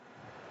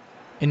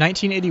In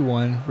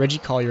 1981, Reggie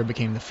Collier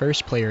became the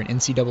first player in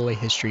NCAA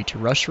history to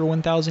rush for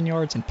 1,000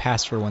 yards and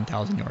pass for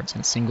 1,000 yards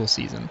in a single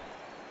season.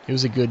 It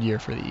was a good year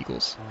for the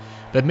Eagles,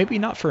 but maybe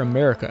not for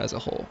America as a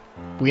whole.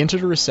 We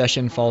entered a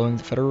recession following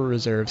the Federal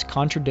Reserve's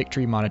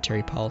contradictory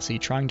monetary policy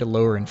trying to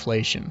lower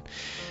inflation.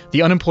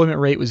 The unemployment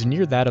rate was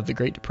near that of the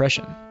Great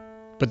Depression.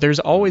 But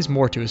there's always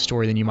more to a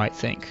story than you might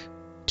think.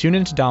 Tune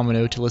into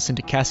Domino to listen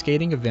to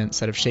cascading events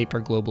that have shaped our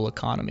global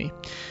economy.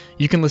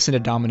 You can listen to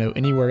Domino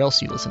anywhere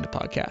else you listen to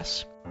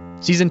podcasts.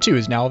 Season 2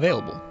 is now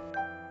available.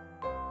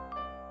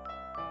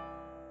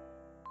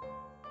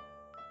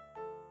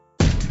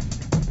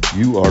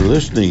 You are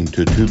listening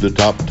to the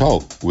Top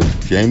Talk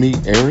with Jamie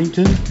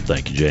Arrington.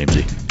 Thank you,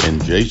 Jamesy.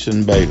 And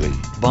Jason Bailey.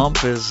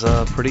 Bump is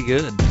pretty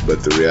good.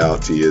 But the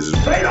reality is,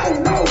 they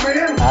don't know,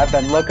 man. I've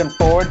been looking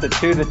forward to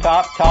the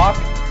Top Talk.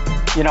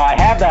 You know,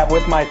 I have that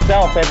with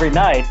myself every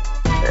night.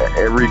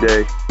 Every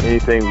day,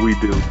 anything we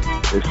do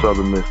is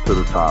Southern Miss to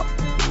the top.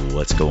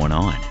 What's going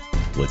on?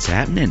 What's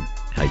happening?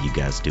 How you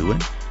guys doing?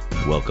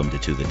 Welcome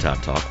to the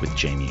Top Talk with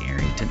Jamie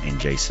Arrington and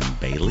Jason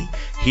Bailey,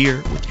 here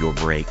with your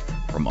break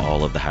from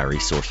all of the high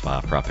resource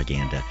 5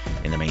 propaganda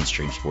in the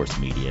mainstream sports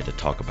media to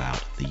talk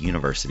about the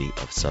University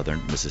of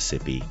Southern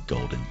Mississippi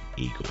Golden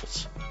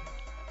Eagles.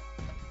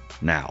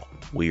 Now,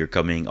 we are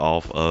coming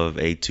off of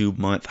a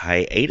 2-month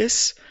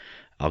hiatus.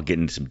 I'll get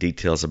into some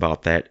details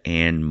about that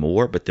and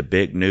more, but the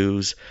big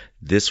news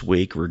this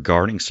week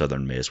regarding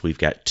Southern Miss, we've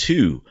got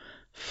 2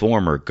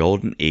 former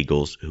Golden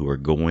Eagles who are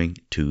going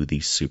to the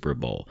Super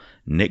Bowl.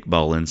 Nick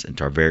Mullins and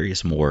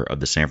Tarvarius Moore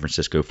of the San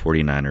Francisco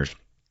 49ers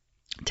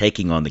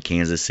taking on the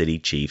Kansas City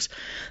Chiefs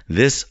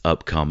this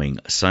upcoming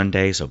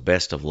Sunday. So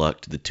best of luck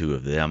to the 2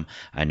 of them.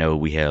 I know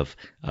we have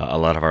a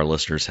lot of our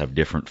listeners have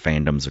different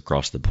fandoms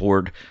across the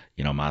board.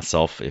 You know,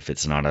 myself, if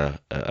it's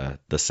not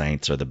the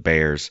Saints or the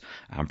Bears,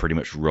 I'm pretty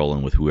much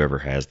rolling with whoever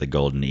has the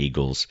Golden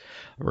Eagles,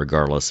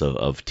 regardless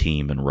of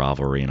team and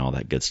rivalry and all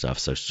that good stuff.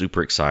 So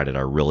super excited.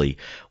 I really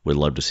would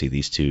love to see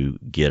these 2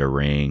 get a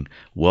ring.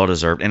 Well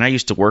deserved. And I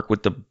used to work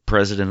with the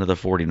president of the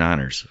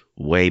 49ers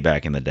way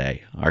back in the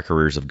day. Our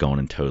careers have gone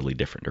in totally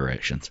different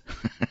directions.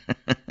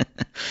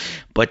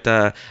 But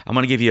I'm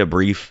going to give you a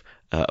brief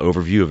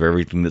overview of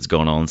everything that's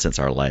going on since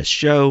our last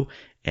show.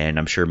 And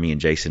I'm sure me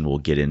and Jason will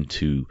get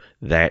into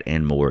that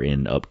and more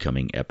in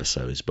upcoming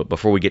episodes. But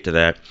before we get to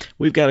that,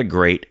 we've got a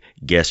great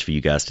guest for you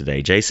guys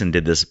today. Jason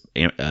did this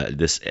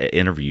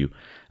interview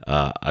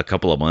a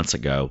couple of months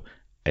ago,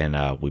 and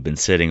we've been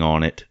sitting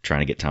on it,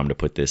 trying to get time to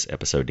put this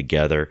episode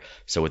together.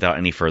 So without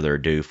any further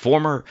ado,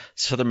 former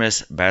Southern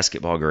Miss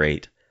basketball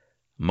great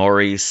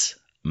Maurice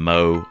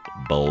Mo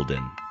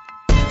Bolden.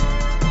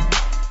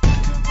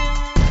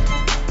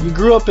 You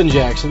grew up in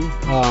Jackson,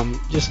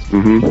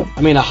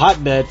 a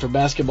hotbed for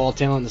basketball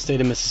talent in the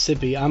state of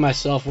Mississippi. I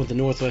myself went to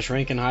Northwest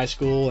Rankin High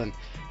School, and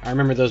I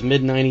remember those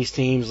mid-'90s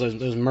teams,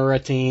 those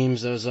Murrah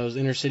teams, those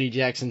inner-city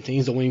Jackson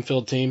teams, the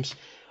Wingfield teams.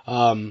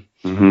 You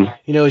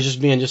know, it's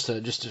just being just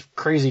a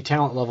crazy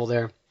talent level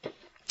there.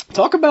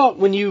 Talk about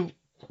when you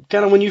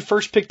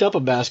first picked up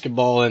a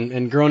basketball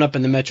and growing up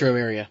in the metro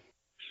area.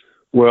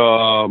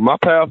 Well, my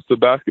path to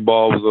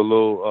basketball was a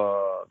little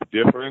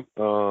different.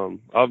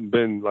 I've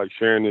been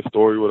sharing this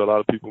story with a lot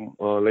of people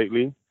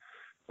lately,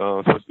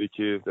 especially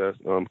kids that's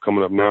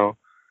coming up now.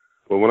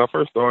 But when I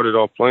first started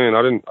off playing,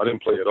 I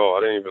didn't play at all.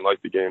 I didn't even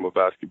like the game of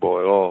basketball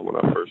at all when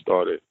I first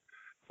started.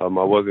 I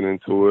wasn't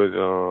into it.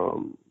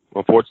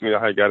 Unfortunately,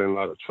 I had got in a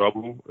lot of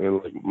trouble in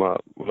when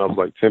I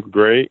was 10th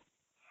grade.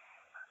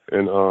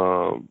 And,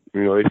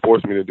 they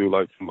forced me to do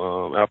some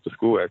after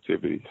school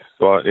activities.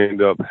 So I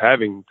ended up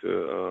having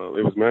to,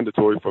 it was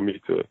mandatory for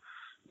me to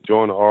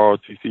join the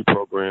ROTC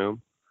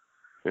program,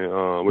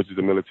 which is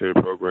a military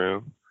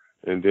program.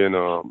 And then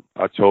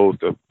I chose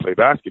to play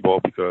basketball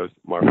because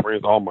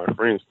all my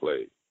friends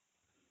played.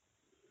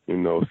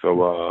 That's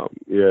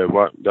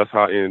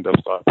how I ended up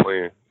starting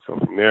playing. So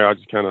from there, I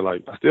just kind of I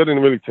still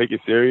didn't really take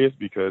it serious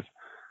because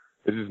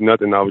it's just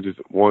nothing I would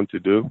just want to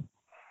do.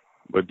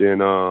 But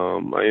then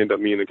I ended up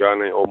meeting a guy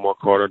named Omar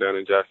Carter down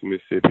in Jackson,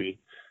 Mississippi.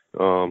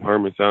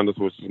 Herman Sanders,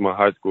 which was my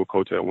high school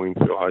coach at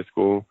Wingfield High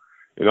School.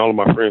 And all of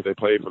my friends, they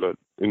played for the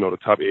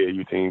top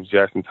AAU teams,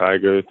 Jackson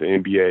Tigers, the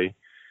NBA.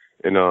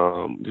 And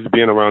just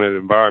being around that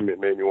environment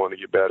made me want to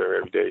get better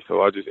every day.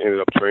 So I just ended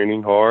up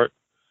training hard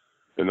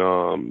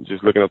and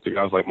just looking up to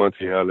guys like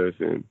Monte Ellis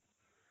and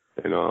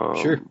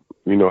Sure.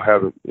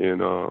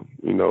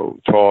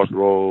 Charles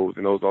Rose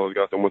and all those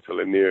guys that went to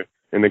Lanier.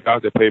 And the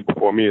guys that played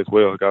before me as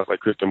well, guys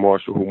like Christian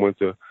Marshall who went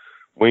to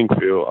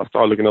Wingfield. I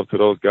started looking up to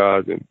those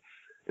guys and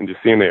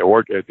just seeing their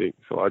work ethic.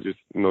 So I just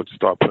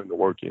start putting the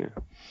work in.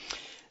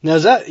 Now,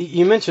 is that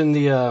you mentioned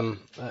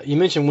you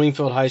mentioned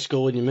Wingfield High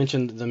School and you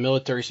mentioned the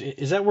military?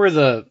 Is that where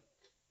the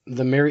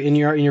in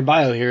your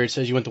bio here it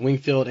says you went to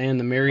Wingfield and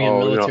the Marion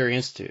Military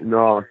Institute?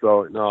 No,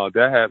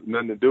 that had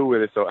nothing to do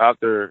with it. So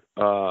after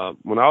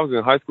when I was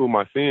in high school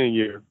my senior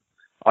year,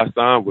 I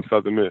signed with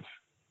Southern Miss.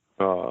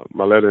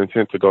 My letter of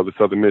intent to go to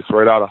Southern Miss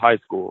right out of high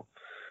school,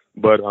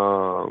 but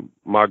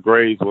my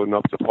grades wasn't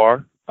up to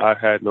par. I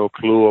had no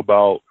clue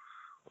about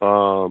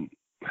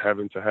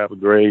having to have a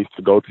grade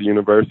to go to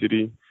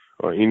university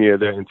or any of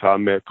that until I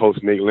met Coach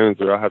Nate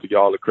Lenzer. I have to give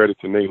all the credit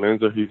to Nate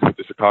Lenzer. He's with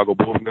the Chicago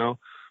Bulls now,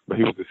 but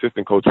he was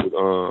assistant coach with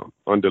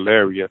under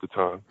Larry at the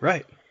time.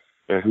 Right.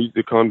 And he used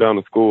to come down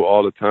to school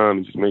all the time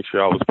and just make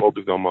sure I was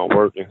focused on my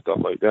work and stuff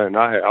like that. And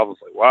I was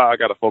like, wow, I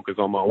got to focus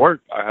on my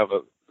work. I have a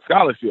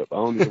scholarship. I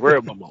don't need to worry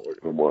about my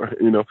work no more.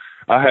 You know,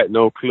 I had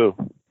no clue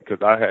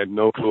because I had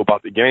no clue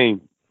about the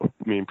game,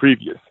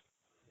 previous.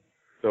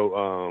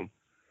 So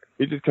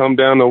he just come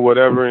down or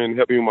whatever and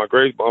help me with my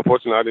grades. But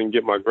unfortunately, I didn't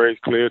get my grades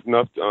cleared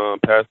enough to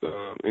pass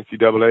the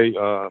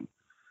NCAA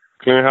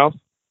clearinghouse.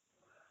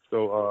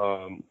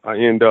 So I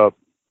end up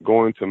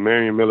going to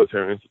Marion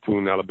Military Institute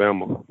in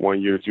Alabama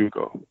 1 year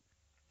JUCO.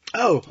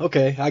 Oh,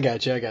 okay. I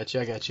got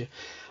you.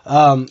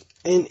 And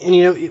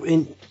you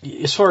know,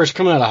 as far as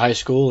coming out of high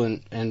school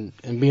and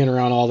being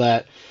around all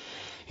that,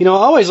 you know,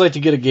 I always like to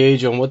get a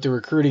gauge on what the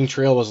recruiting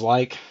trail was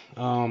like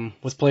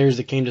with players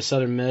that came to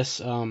Southern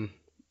Miss.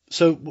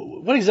 So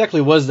what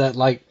exactly was that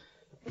like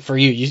for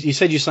you? You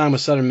said you signed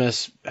with Southern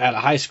Miss out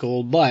of high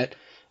school, but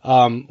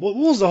what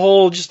was the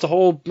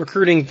whole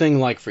recruiting thing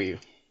like for you?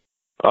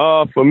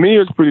 For me,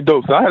 it's pretty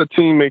dope. So I had a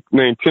teammate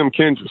named Tim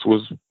Kendricks,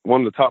 was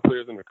one of the top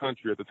players in the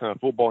country at the time,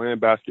 football and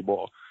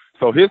basketball.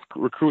 So his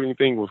recruiting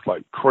thing was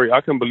like crazy.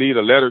 I couldn't believe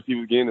the letters he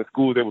was getting in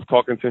schools that was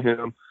talking to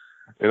him.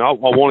 And I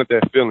wanted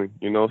that feeling,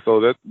 you know.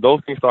 So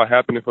those things started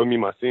happening for me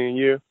my senior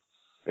year.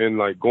 And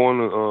like going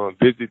to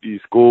visit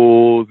these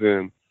schools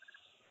and,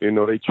 you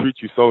know, they treat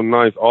you so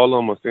nice. All of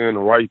them are saying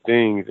the right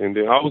things. And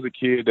then I was a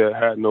kid that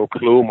had no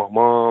clue. My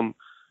mom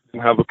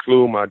didn't have a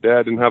clue. My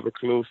dad didn't have a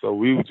clue. So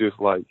we were just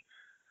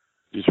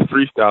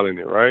freestyling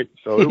it, right?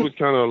 So it was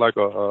kind of like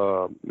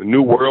a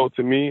new world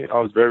to me. I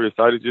was very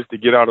excited just to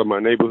get out of my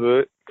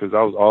neighborhood because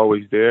I was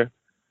always there.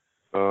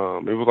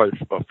 It was like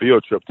a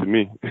field trip to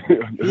me.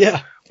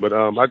 Yeah. But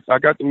I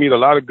got to meet a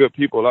lot of good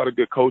people, a lot of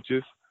good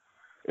coaches.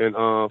 And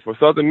for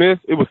Southern Miss,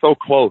 it was so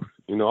close.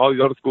 You know, all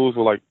these other schools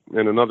were like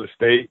in another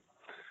state.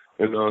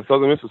 And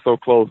Southern Miss was so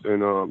close.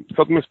 And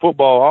Southern Miss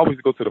football, I always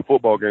go to the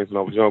football games when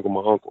I was young with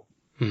my uncle.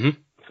 Mm-hmm.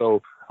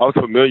 So I was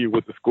familiar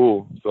with the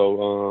school.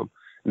 So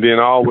then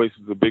I always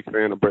was a big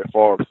fan of Brett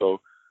Favre.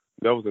 So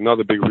that was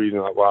another big reason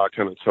why I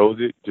kind of chose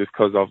it, just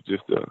because of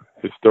just the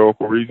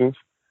historical reasons.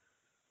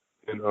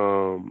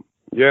 And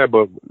yeah,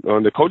 but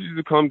the coaches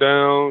would come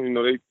down. You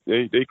know,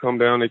 they come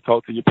down. They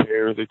talk to your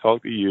parents. They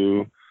talk to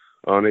you.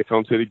 They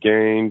come to the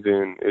games,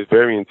 and it's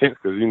very intense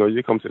because, you know,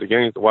 you come to the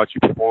games to watch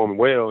you perform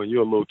well, and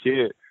you're a little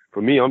kid.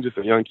 For me, I'm just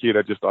a young kid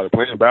that just started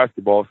playing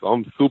basketball, so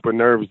I'm super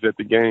nervous at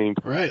the games.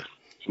 Right.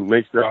 To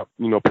make sure I,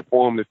 you know,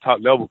 perform this top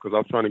level because I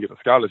was trying to get a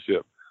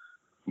scholarship.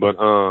 But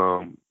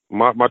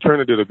my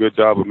trainer did a good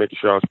job of making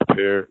sure I was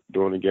prepared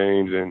during the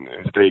games and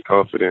stayed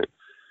confident.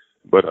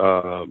 But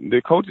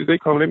the coaches, they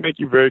come, they make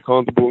you very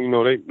comfortable. You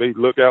know, they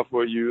look out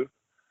for you,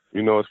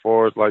 you know, as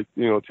far as like,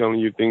 you know, telling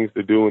you things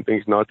to do and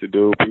things not to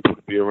do, people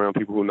to be around,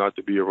 people who not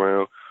to be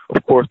around.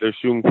 Of course, they're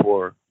shooting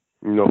for,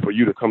 you know, for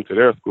you to come to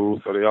their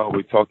school, so they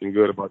always talking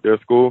good about their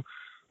school.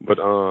 But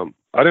I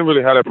didn't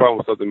really have that problem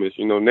with Southern Miss.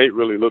 You know, Nate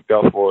really looked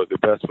out for the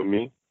best for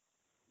me.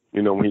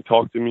 You know, when he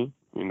talked to me,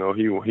 you know,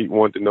 he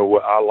wanted to know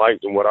what I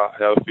liked and what I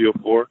had a feel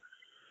for,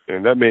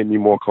 and that made me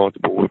more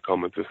comfortable with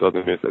coming to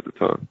Southern Miss at the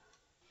time.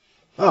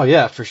 Oh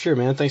yeah, for sure,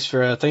 man. Thanks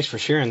for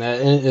sharing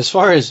that. And as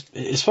far as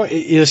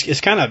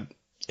it's kind of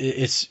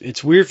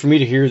it's weird for me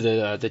to hear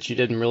that you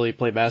didn't really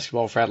play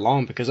basketball for that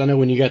long, because I know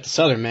when you got to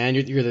Southern, man,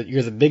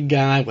 you're the big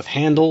guy with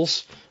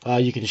handles.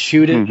 You can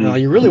shoot it. Mm-hmm.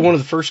 You're really one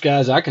of the first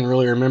guys I can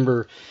really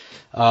remember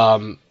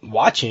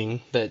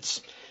watching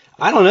that's,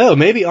 I don't know,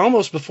 maybe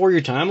almost before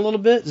your time a little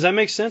bit. Does that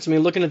make sense? I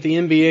mean, looking at the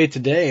NBA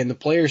today and the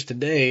players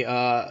today,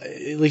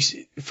 at least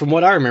from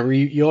what I remember,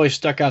 you always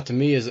stuck out to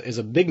me as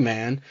a big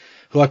man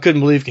who I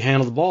couldn't believe could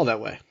handle the ball that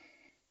way.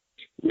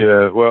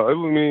 Yeah, well, I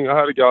mean, I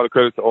had to give all the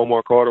credit to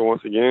Omar Carter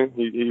once again.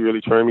 He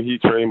really trained me. He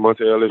trained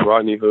Monte Ellis,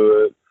 Rodney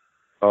Hood.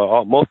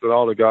 Most of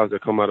all the guys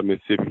that come out of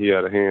Mississippi, he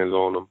had a hands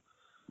on them.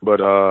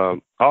 But I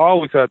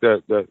always had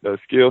that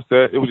skill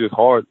set. It was just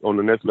hard on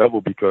the next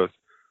level because,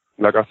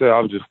 like I said, I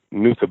was just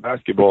new to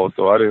basketball,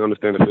 so I didn't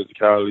understand the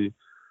physicality.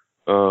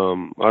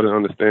 I didn't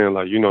understand,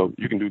 like, you know,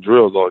 you can do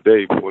drills all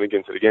day, but when you get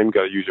into the game, you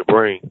got to use your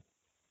brain.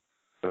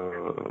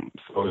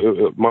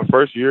 So my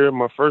first 2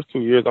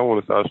 years, I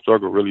want to say I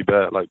struggled really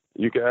bad. Like,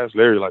 you can ask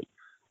Larry, like,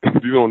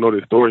 if you don't know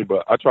this story,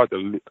 but I tried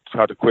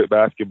to quit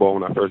basketball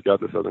when I first got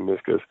to Southern Miss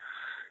because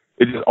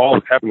it just all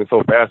was happening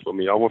so fast for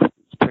me. I went from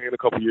playing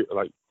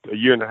a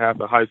year and a half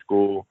in high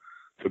school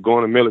to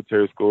going to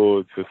military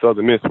school to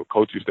Southern Miss, where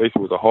Coach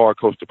Station was a hard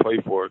coach to play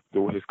for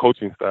with his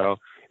coaching style,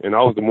 and I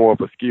was more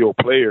of a skilled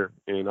player,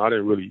 and I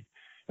didn't really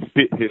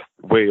fit his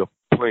way of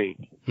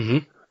playing. Mm-hmm.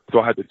 So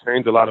I had to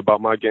change a lot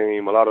about my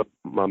game, a lot of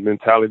my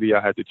mentality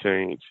I had to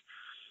change.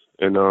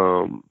 And,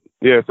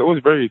 yeah, so it was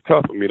very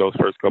tough for me those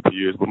first couple of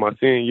years. But my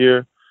senior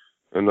year,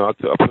 and I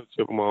put a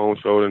chip on my own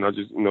shoulder, and I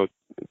just, you know,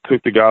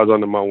 took the guys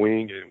under my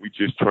wing, and we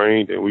just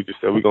trained, and we just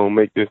said we're going to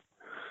make this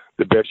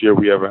the best year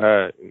we ever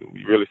had. And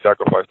we really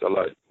sacrificed a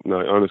lot, you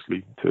know,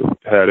 honestly, to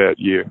have that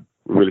year.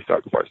 We really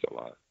sacrificed a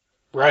lot.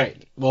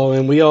 Right. Well,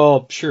 and we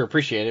all sure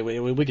appreciate it.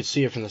 We could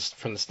see it from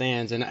the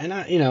stands, and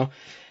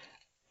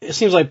it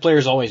seems like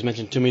players always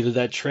mention to me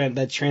that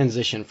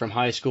transition from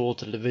high school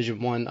to the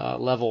Division I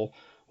level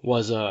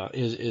was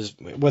is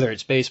whether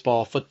it's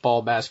baseball,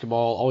 football,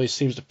 basketball, always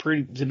seems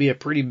to be a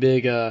pretty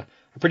big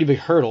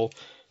hurdle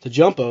to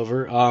jump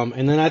over.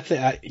 And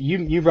then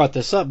you brought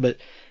this up, but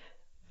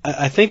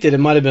I think that it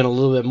might have been a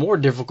little bit more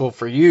difficult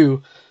for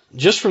you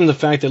just from the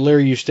fact that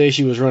Larry Eustace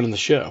was running the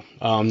show.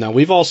 Now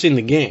we've all seen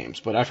the games,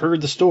 but I've heard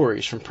the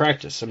stories from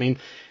practice. I mean,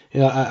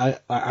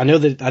 I know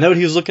that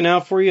he was looking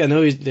out for you. I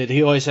know that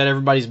he always had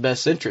everybody's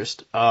best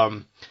interest.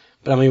 But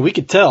I mean, we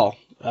could tell.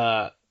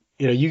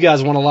 You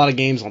guys won a lot of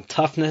games on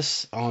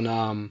toughness,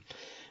 on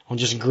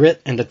just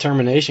grit and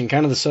determination,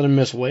 kind of the Southern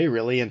Miss way,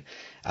 really. And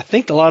I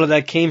think a lot of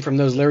that came from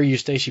those Larry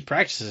Eustace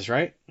practices,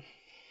 right?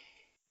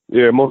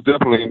 Yeah, most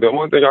definitely. The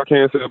one thing I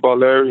can say about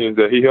Larry is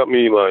that he helped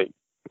me like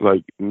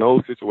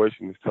no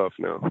situation is tough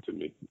now to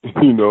me.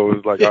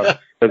 It's like as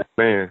a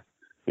man,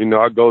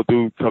 I go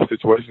through tough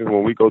situations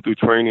when we go through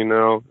training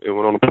now, and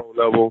when on the pro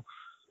level,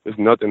 there's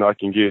nothing I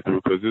can get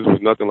through because this was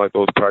nothing like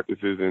those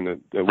practices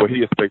and what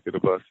he expected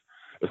of us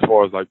as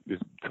far as like this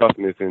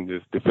toughness and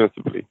just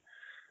defensively.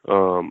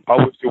 I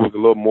wish it was a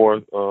little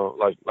more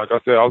like I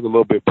said, I was a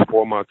little bit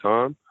before my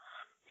time,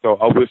 so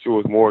I wish it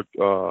was more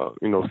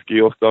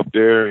skill stuff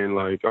there and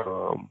like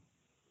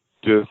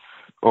just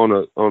on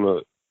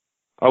a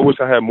I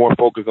wish I had more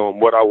focus on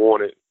what I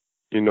wanted,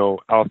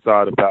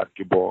 outside of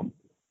basketball.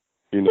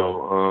 I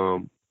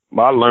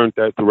learned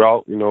that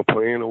throughout,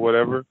 playing or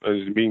whatever,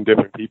 and just meeting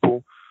different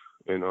people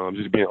and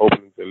just being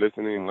open to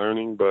listening and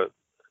learning. But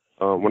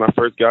when I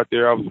first got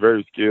there, I was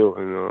very skilled,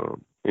 and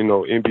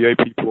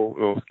NBA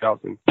people,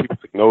 scouts and people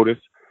took notice.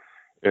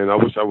 And I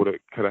wish I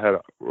could have had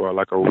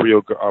a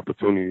real good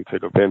opportunity to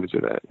take advantage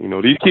of that.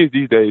 These kids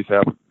these days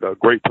have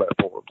great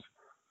platforms.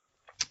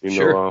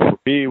 Sure. For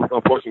me,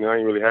 unfortunately, I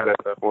didn't really have that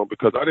platform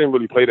because I didn't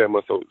really play that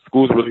much. So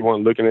schools really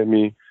weren't looking at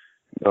me.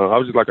 I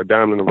was just like a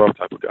diamond in the rough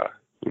type of guy,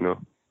 Yeah,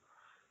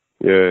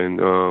 and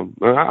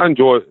I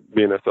enjoy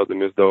being at Southern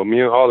Miss, though. Me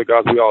and all the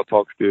guys, we all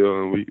talk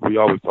still, and we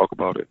always talk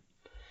about it.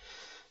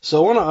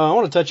 So I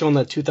want to touch on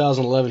that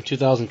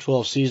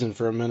 2011-2012 season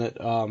for a minute.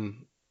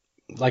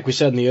 Like we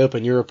said in the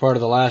open, you were a part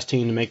of the last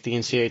team to make the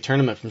NCAA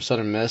tournament from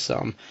Southern Miss.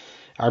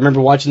 I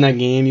remember watching that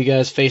game. You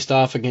guys faced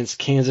off against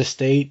Kansas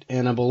State,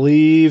 and I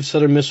believe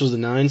Southern Miss was the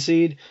 9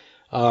 seed.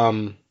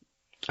 I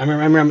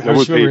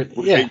remember,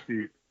 yeah.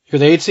 You're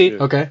the 8 seed?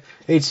 Yeah. Okay,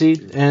 8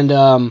 seed. And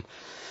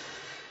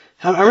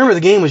I remember the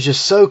game was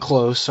just so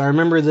close. I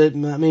remember that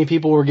not many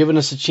people were giving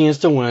us a chance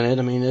to win it.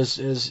 I mean, as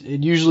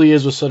it usually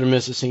is with Southern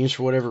Miss, it seems,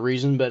 for whatever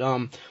reason. But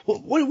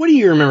what do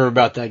you remember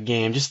about that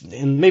game? Just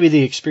and maybe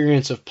the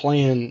experience of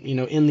playing,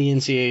 in the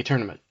NCAA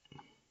tournament.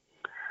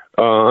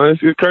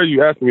 It's crazy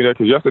you asked me that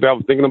because yesterday I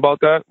was thinking about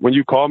that. When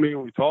you called me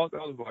and we talked, I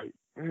was like,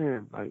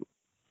 man,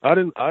 I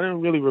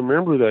didn't really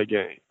remember that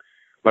game,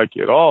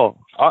 at all.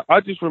 I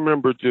just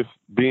remember just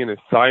being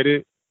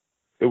excited.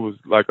 It was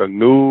like a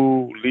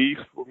new leaf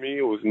for me.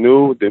 It was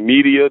new.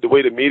 The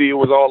way the media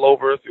was all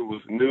over us, it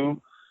was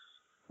new.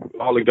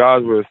 All the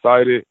guys were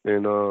excited,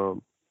 and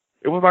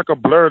it was like a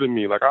blur to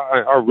me. Like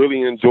I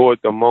really enjoyed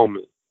the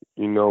moment.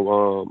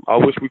 I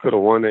wish we could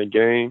have won that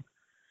game.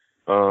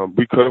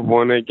 We could have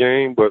won that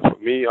game, but for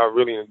me, I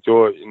really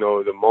enjoyed,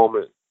 the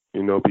moment,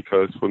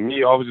 because for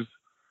me, it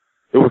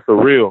was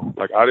surreal.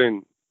 Like I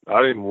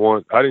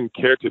didn't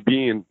care to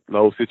be in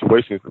those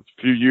situations a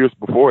few years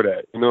before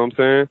that. You know what I'm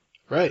saying?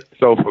 Right.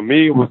 So for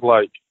me, it was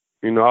like,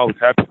 I was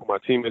happy for my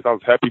teammates. I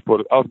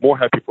was more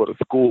happy for the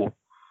school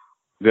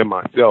than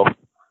myself.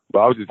 But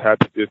I was just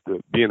happy just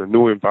to be in a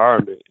new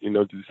environment,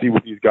 to see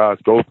what these guys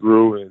go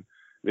through and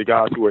the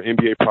guys who are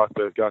NBA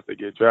prospects, guys that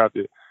get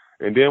drafted.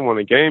 And then when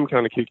the game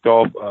kind of kicked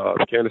off,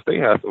 Kansas State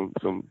had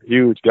some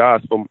huge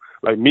guys from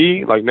like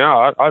me. Like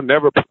now, I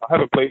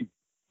haven't played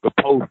the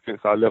post since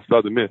I left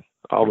Southern Miss.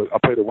 I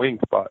played the wing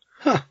spot.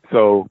 Huh.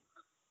 So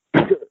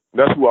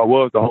that's who I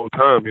was the whole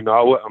time.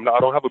 I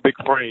don't have a big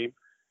frame,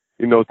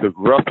 to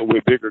wrestle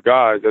with bigger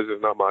guys. That's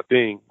just not my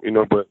thing,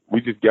 but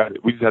we just got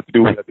it. We just have to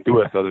do what we have to do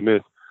at Southern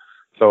Miss.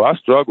 So I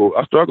struggled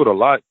a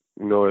lot,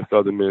 at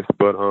Southern Miss.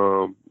 But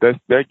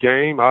that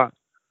game, I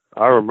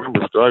remember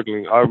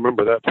struggling. I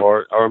remember that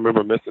part. I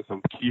remember missing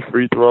some key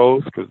free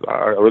throws because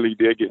I really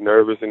did get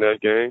nervous in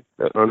that game,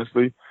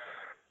 honestly.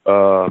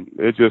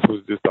 It just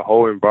was just the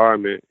whole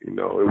environment, it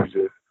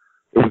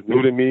was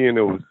new to me,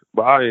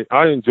 but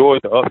I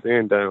enjoyed the ups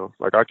and downs.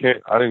 Like I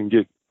didn't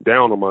get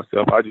down on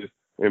myself. I just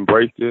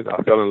embraced it.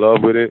 I fell in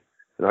love with it,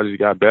 and I just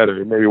got better.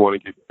 It made me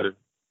want to get better,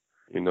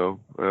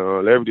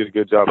 Larry did a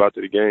good job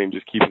after the game,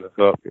 just keeping us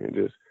up, and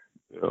just,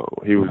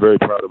 he was very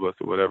proud of us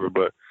or whatever,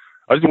 but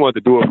I just wanted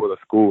to do it for the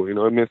school.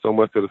 It meant so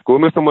much to the school. It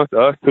meant so much to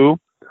us, too.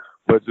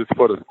 But just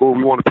for the school,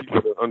 we wanted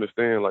people to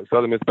understand, like,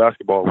 Southern Miss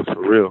basketball was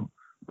for real.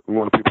 We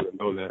wanted people to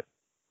know that.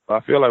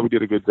 I feel like we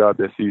did a good job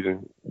that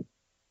season.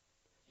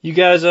 You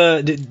guys,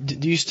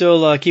 do you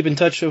still keep in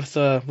touch with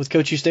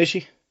Coach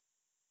Eustace?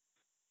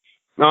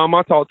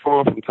 I talk to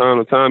him from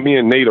time to time. Me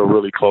and Nate are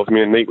really close.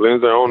 Me and Nate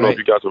Lindsay. I don't know if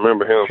you guys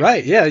remember him.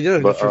 Right. Yeah.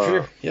 But, for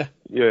sure. Yeah.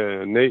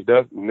 Yeah. Nate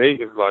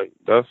is like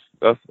that's.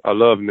 I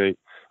love Nate.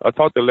 I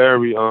talk to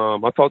Larry.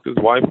 I talk to his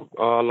wife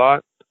a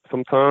lot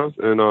sometimes,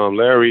 and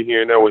Larry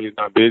here and there when he's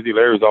not busy.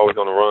 Larry's always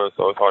on the run,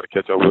 so it's hard to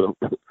catch up with him.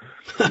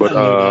 But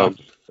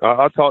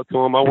I talked to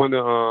him. I went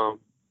to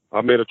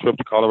I made a trip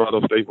to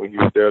Colorado State when he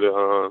was there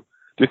to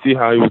just see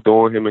how he was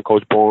doing, him and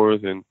Coach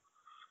Barnes, and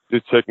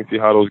just check and see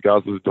how those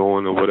guys was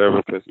doing or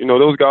whatever. Because,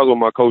 those guys were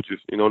my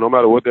coaches. No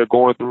matter what they're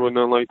going through or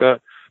nothing like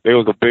that, they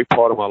was a big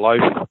part of my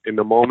life in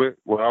the moment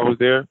when I was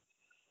there.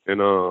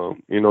 And,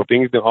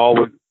 things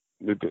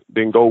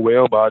didn't go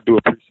well, but I do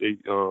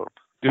appreciate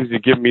just to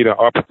give me the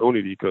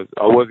opportunity because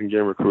I wasn't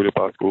getting recruited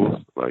by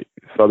schools. Like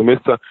Southern Miss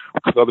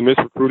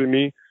recruited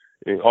me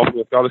and offered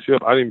me a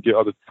scholarship. I didn't give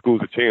other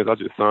schools a chance. I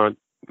just signed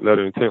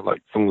letter of intent like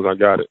as soon as I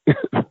got it.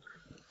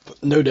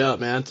 No doubt,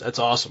 man. That's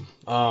awesome.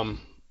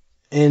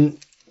 And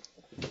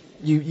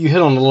you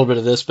hit on a little bit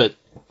of this, but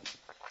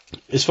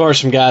as far as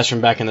some guys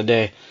from back in the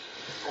day,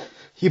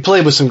 you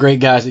played with some great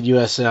guys at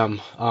USM.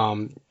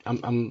 I'm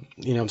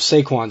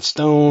Saquon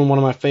Stone, one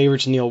of my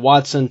favorites, Neil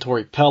Watson,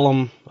 Torrey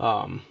Pelham,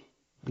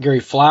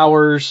 Gary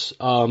Flowers,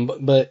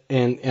 but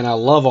I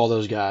love all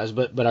those guys,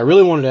 but I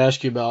really wanted to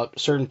ask you about a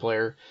certain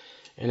player,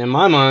 and in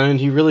my mind,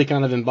 he really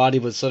kind of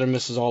embodied what Southern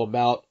Miss is all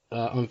about.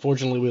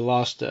 Unfortunately, we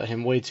lost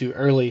him way too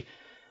early.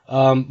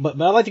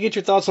 But I'd like to get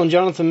your thoughts on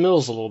Jonathan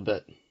Mills a little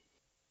bit.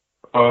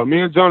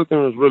 Me and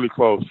Jonathan was really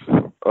close.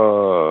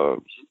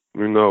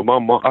 My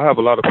mom, I have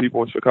a lot of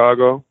people in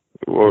Chicago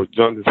where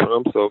Jonathan's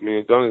from, so me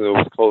and Jonathan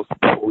was close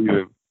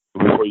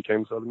before he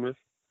came to Southern Miss.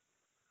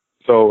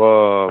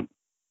 So,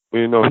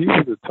 he was he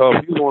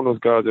was one of those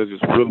guys that's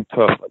just really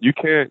tough. You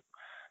can't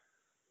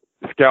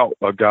scout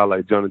a guy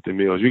like Jonathan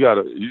Mills.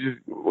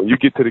 When you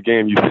get to the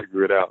game, you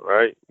figure it out,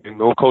 right? And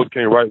no coach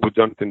can't write what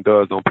Jonathan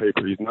does on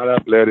paper. He's not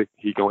athletic.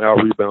 He gonna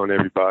out-rebound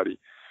everybody.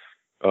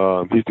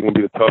 He's gonna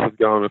be the toughest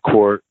guy on the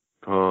court.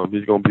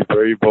 He's gonna be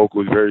very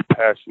vocal. He's very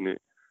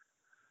passionate.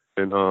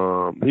 And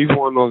he's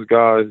one of those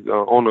guys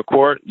on the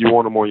court. You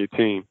want him on your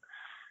team.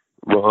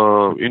 But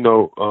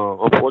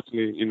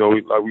unfortunately,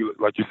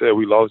 like you said,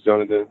 we lost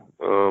Jonathan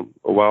a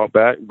while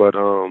back. But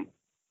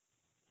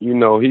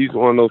he's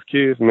one of those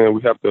kids, man.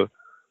 We have to,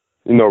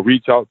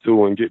 reach out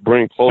to and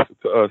bring closer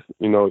to us.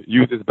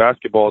 Use this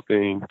basketball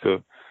thing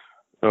to,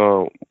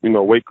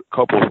 wake a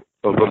couple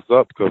of us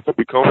up because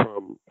we come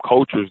from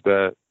cultures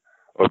that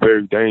are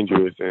very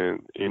dangerous, and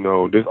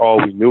this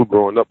all we knew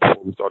growing up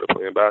before we started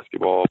playing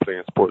basketball,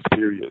 playing sports.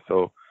 Period.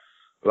 So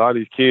a lot of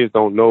these kids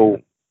don't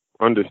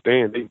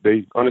understand.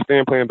 They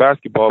understand playing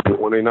basketball, but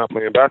when they're not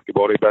playing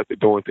basketball, they're back to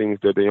doing things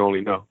that they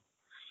only know.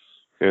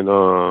 And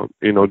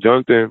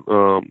Jonathan,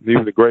 he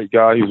was a great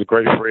guy. He was a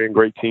great friend,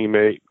 great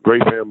teammate,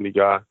 great family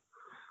guy.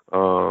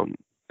 And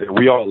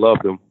we all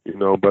loved him,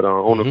 But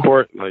on the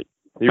court,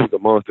 he was a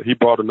monster. He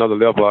brought another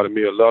level out of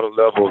me, another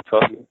level of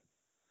toughness.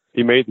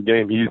 He made the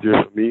game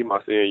easier for me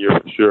my senior year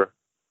for sure.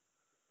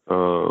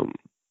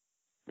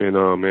 We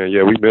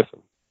miss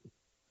him.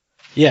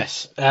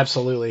 Yes,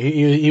 absolutely.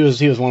 He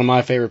was one of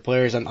my favorite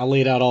players, and I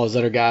laid out all his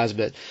other guys,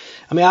 but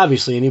I mean,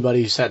 obviously,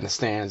 anybody who sat in the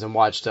stands and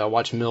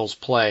watched Mills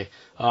play,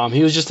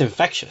 he was just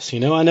infectious. I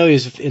know he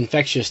was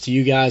infectious to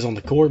you guys on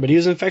the court, but he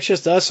was infectious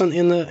to us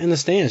in the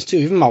stands too.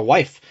 Even my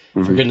wife,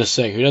 for goodness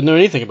sake, who doesn't know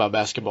anything about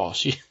basketball,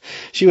 she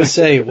would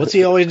say, "What's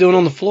he always doing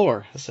on the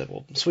floor?" I said,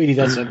 "Well, sweetie,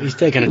 he's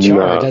taking a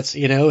charge. That's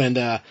and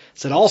I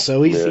said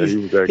also he's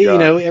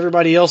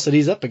everybody else that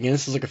he's up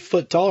against is like a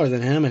foot taller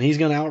than him, and he's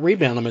going to out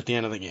rebound him at the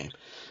end of the game."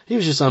 He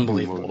was just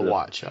unbelievable to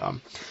watch.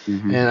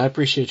 And I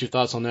appreciate your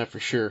thoughts on that for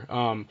sure.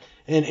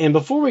 And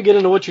before we get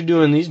into what you're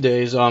doing these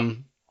days, I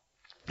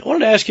wanted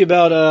to ask you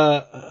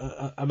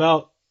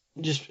about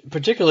just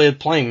particularly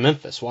playing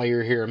Memphis while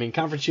you're here. I mean,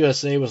 Conference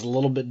USA was a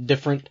little bit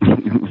different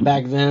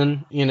back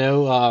then,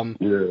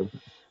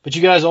 But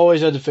you guys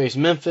always had to face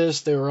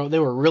Memphis. They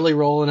were really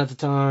rolling at the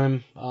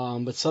time.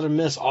 But Southern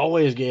Miss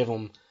always gave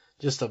them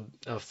just a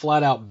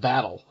flat out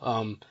battle.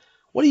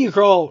 What do you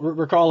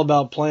recall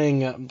about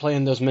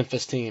playing those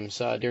Memphis teams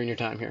during your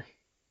time here?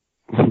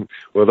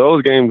 Well,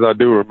 those games I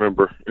do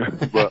remember.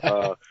 But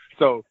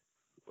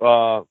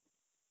I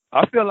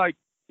feel like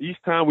each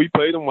time we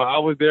played them when I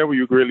was there,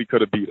 we really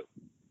could have beat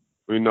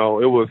them. It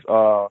was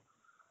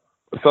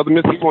Southern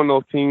Miss is one of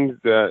those teams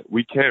that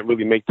we can't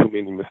really make too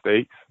many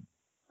mistakes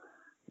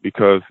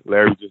because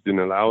Larry just didn't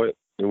allow it.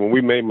 And when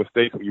we made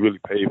mistakes, we really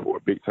paid for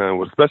it big time,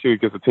 especially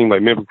against a team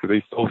like Memphis because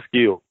they're so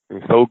skilled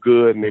and so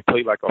good, and they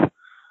play like a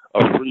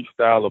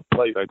freestyle of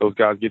play. Like those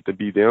guys get to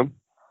be them,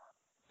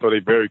 so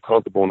they're very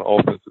comfortable on the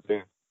offensive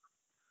end.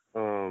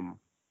 I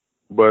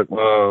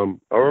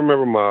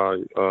remember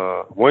my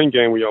one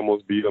game we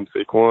almost beat them.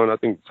 Saquon, I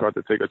think, tried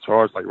to take a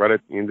charge like right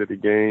at the end of the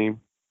game,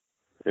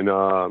 and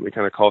it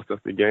kind of cost us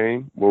the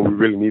game where we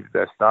really needed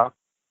that stop.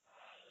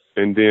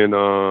 And then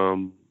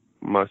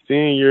my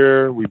senior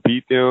year, we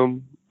beat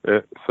them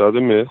at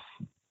Southern Miss,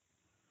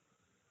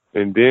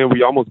 and then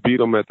we almost beat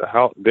them at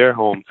their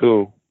home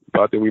too.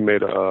 But I think we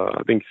made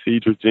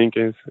Cedric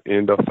Jenkins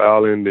end up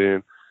fouling.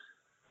 Then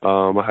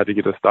I had to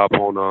get a stop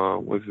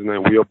on what's his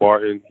name, Will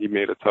Barton. He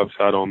made a tough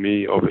shot on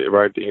me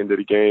right at the end of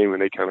the game,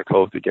 and they kind of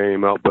closed the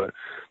game out. But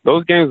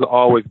those games are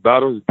always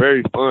battles. It's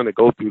very fun to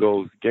go through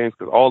those games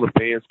because all the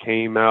fans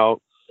came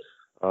out.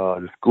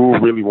 The school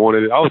really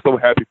wanted it. I was so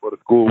happy for the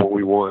school when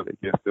we won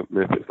against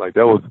Memphis. Like,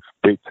 that was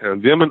big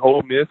time. Them and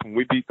Ole Miss, when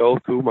we beat those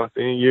two my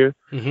senior year,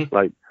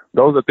 like,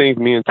 those are things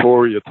me and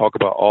Tori talk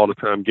about all the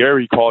time.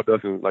 Gary called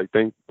us and,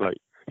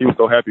 he was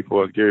so happy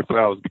for us, Gary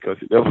Flowers, because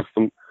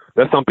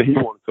that's something he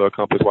wanted to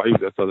accomplish while he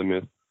was at Southern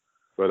Miss.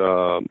 But,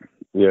 that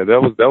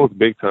was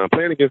big time.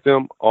 Playing against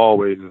them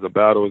always is a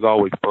battle. It's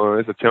always fun.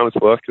 It's a challenge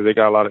for us because they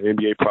got a lot of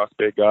NBA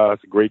prospect guys,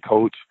 a great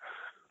coach.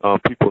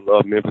 People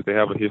love Memphis. They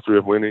have a history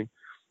of winning.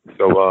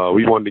 So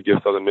we wanted to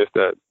give Southern Miss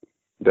that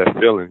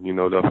feeling,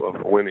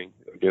 of winning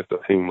against a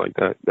team like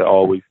that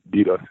always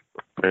beat us,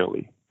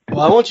 apparently. Well,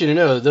 I want you to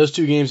know that those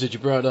two games that you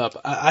brought up,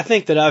 I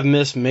think that I've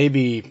missed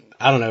maybe,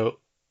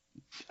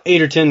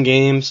 8 or 10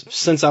 games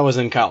since I was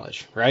in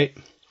college, right?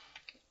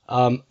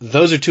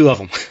 Those are two of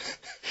them.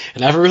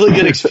 And I have a really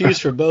good excuse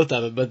for both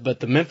of it.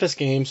 But the Memphis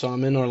game, so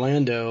I'm in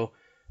Orlando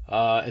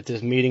at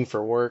this meeting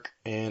for work,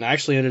 and I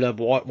actually ended up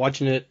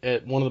watching it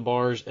at one of the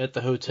bars at the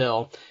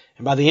hotel.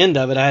 And by the end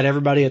of it, I had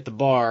everybody at the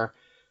bar,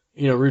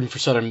 rooting for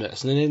Southern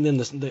Miss. And then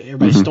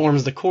everybody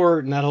storms the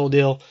court and that whole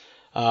deal.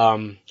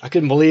 I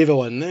couldn't believe I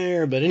wasn't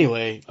there, but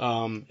anyway,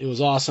 it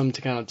was awesome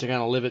to kind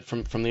of live it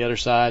from the other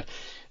side.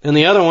 And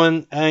the other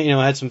one, I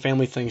had some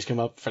family things come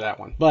up for that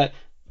one. But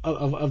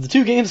of the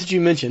two games that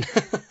you mentioned,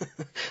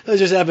 those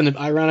just happened to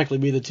ironically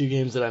be the two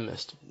games that I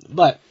missed.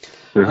 But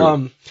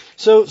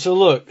so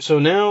look, so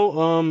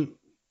now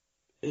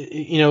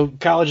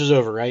college is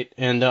over, right?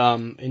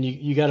 And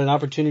you got an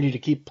opportunity to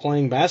keep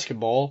playing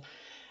basketball.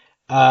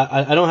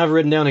 I don't have it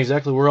written down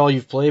exactly where all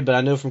you've played, but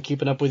I know from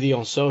keeping up with you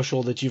on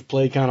social that you've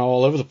played kind of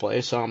all over the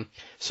place.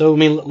 So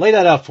lay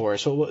that out for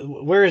us.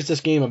 So where is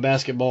this game of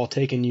basketball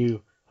taking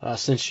you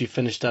since you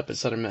finished up at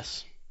Southern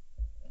Miss?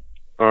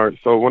 All right.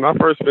 So when I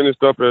first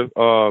finished up at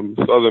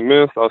Southern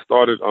Miss, I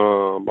started.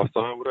 I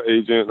signed with an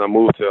agent and I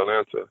moved to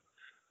Atlanta.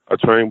 I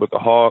trained with the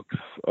Hawks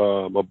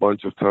a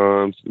bunch of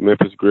times,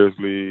 Memphis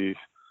Grizzlies,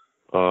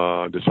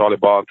 the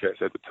Charlotte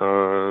Bobcats at the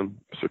time,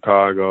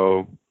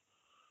 Chicago.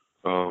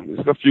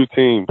 It's a few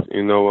teams,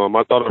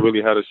 I thought I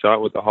really had a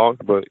shot with the Hawks,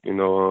 but,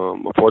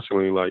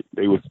 unfortunately,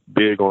 they was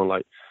big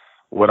on,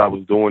 what I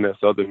was doing at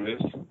Southern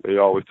Miss. They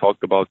always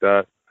talked about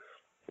that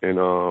and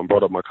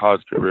brought up my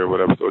college career or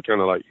whatever, so it kind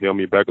of, held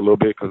me back a little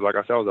bit because, like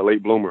I said, I was a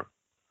late bloomer.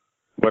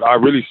 But I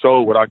really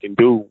showed what I can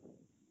do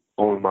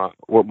with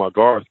my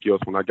guard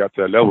skills when I got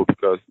to that level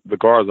because the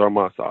guards are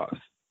my size.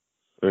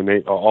 And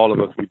all of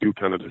us, we do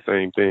kind of the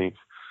same things.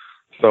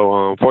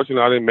 So,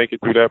 unfortunately, I didn't make it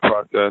through that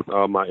process.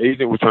 My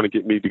agent was trying to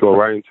get me to go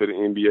right into the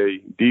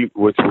NBA,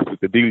 which was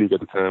the D League at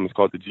the time. It's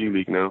called the G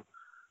League now.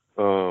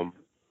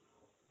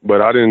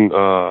 But I didn't,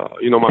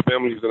 my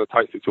family was in a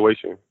tight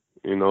situation,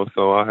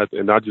 so I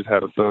just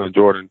had a son,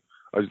 Jordan.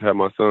 I just had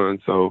my son,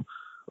 so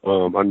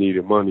I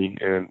needed money.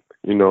 And,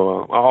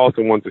 I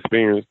also wanted to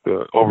experience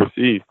the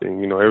overseas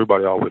thing.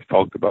 Everybody always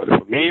talked about it.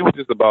 For me, it was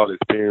just about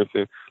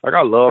experiencing.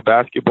 I love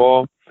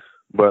basketball.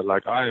 But,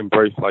 I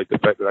embrace, the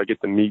fact that I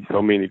get to meet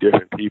so many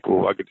different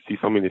people. I get to see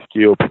so many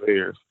skilled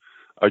players.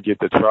 I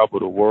get to travel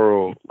the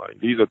world.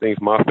 These are things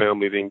my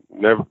family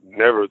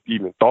never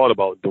even thought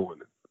about doing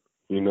it,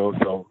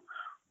 So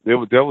that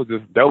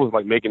was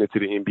like making it to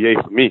the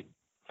NBA for me.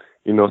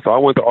 So I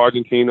went to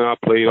Argentina. I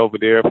played over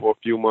there for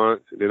a few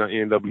months. And then I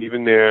ended up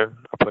leaving there.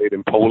 I played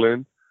in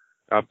Poland.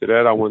 After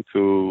that, I went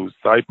to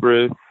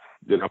Cyprus.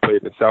 Then I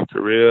played in South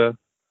Korea.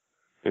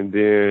 And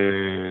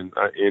then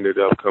I ended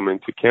up coming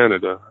to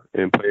Canada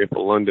and playing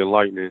for London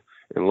Lightning.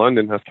 And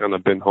London has kind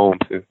of been home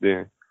since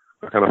then.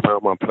 I kind of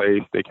found my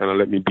place. They kind of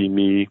let me be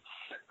me.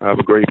 I have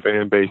a great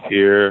fan base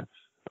here.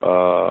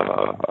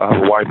 I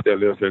have a wife that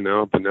lives here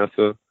now,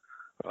 Vanessa.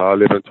 I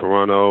live in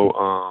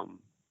Toronto.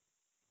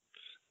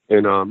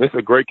 And it's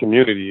a great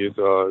community.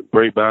 It's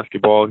great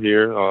basketball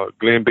here.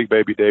 Glenn Big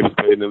Baby Davis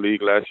played in the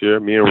league last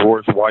year. Me and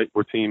Royce White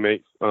were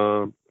teammates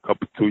 2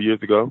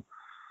 years ago.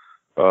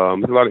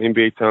 There's a lot of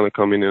NBA talent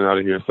coming in and out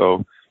of here,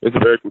 so it's a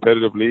very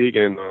competitive league,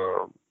 and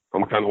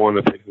I'm kind of one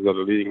of the faces of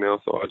the league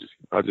now. So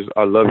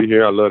I love it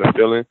here. I love that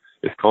feeling.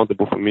 It's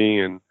comfortable for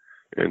me, and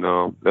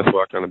that's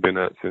where I kind of been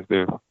at since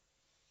then.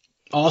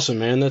 Awesome,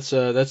 man. That's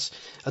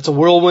a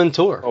whirlwind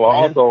tour. Oh,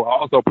 I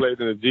also played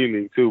in the G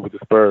League too with the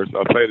Spurs.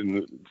 I played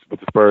with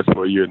the Spurs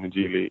for a year in the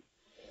G League.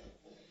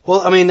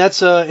 Well,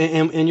 that's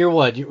and you're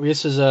what?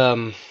 This is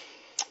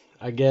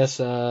I guess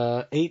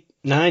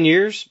 8-9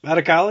 years out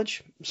of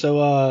college.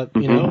 So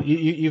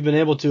you've been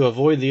able to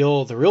avoid the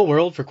real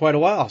world for quite a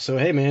while. So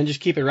hey, man,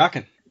 just keep it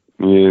rocking.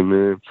 Yeah,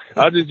 man.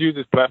 I just use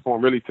this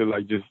platform really to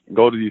just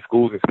go to these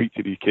schools and speak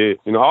to these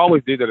kids. I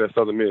always did that at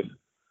Southern Miss.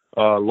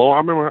 Lauren, I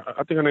remember,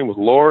 I think her name was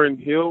Lauren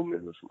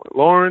Hillman.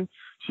 Lauren,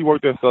 she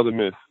worked at Southern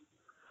Miss.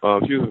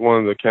 She was one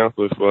of the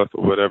counselors for us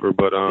or whatever,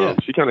 but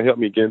she kind of helped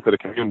me get into the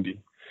community.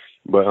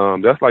 But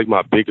that's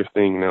my biggest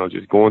thing now,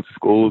 just going to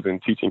schools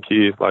and teaching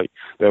kids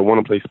that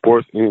want to play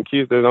sports and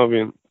kids that don't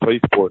even play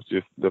sports,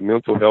 just the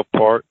mental health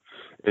part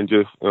and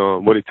just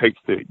what it takes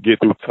to get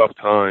through tough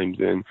times,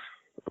 and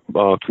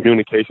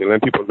communication,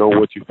 letting people know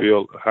what you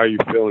feel, how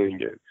you're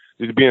feeling, and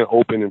just being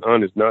open and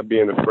honest, not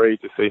being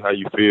afraid to say how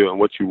you feel and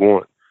what you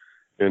want.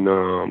 And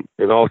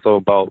also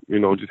about,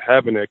 just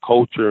having that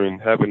culture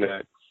and having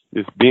that,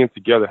 just being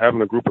together,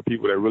 having a group of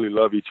people that really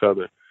love each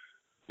other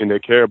and they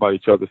care about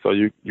each other, so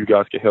you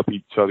guys can help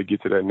each other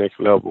get to that next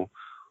level.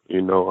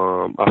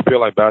 I feel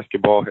like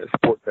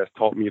sports has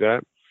taught me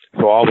that.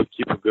 So I always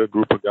keep a good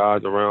group of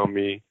guys around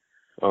me.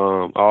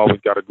 I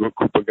always got a good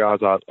group of guys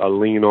I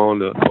lean on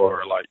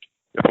for, like,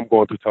 if I'm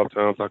going through tough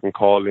times, I can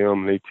call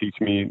them and they teach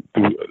me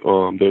through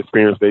the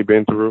experience they've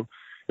been through.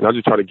 And I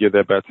just try to give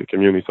that back to the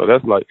community. So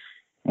that's, like,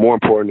 more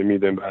important to me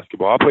than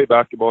basketball. I play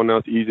basketball now.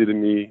 It's easy to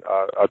me.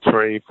 I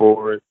train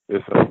for it.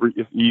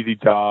 It's easy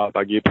job.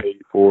 I get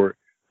paid for it.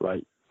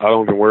 Like, I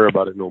don't even worry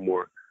about it no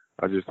more.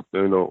 I just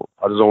don't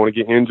want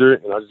to get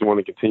injured, and I just want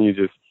to continue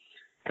just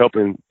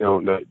helping,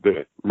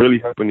 really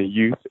helping the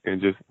youth,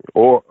 and just,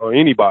 or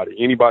anybody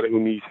who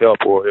needs help,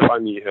 or if I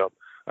need help,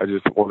 I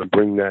just want to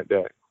bring that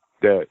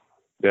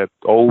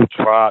old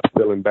tribe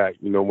feeling back.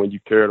 When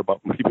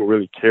people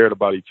really cared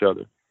about each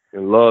other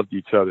and loved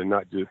each other,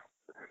 not just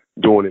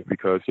doing it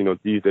because,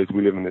 these days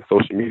we live in the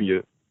social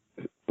media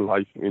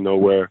life,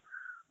 where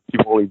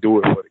people only do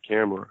it for the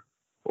camera,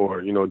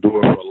 or, do it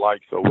for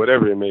likes or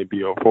whatever it may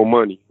be, or for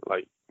money.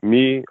 Like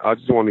me, I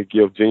just want to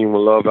give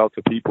genuine love out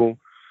to people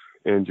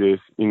and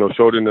just,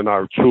 show them that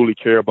I truly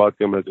care about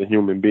them as a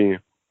human being.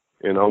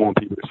 And I want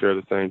people to share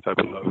the same type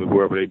of love with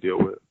whoever they deal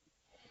with.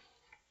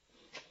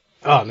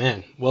 Oh,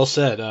 man. Well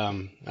said.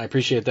 I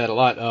appreciate that a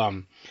lot.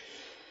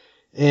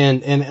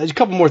 And a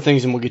couple more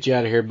things and we'll get you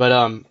out of here.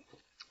 But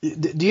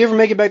do you ever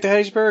make it back to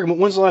Hattiesburg?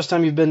 When's the last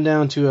time you've been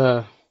down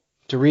to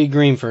Reed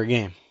Green for a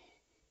game?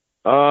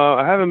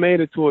 I haven't made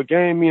it to a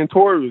game. Me and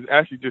Tori was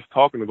actually just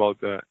talking about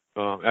that,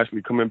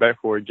 actually coming back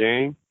for a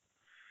game.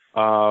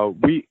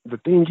 The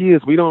thing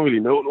is, we don't really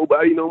know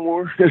nobody no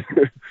more.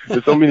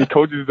 There's so many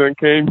coaches that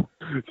came,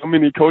 so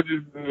many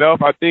coaches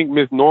left. I think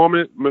Miss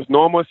Norma,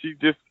 she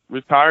just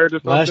retired or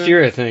something. Last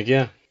year, I think,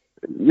 yeah.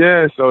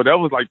 Yeah, so that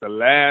was like the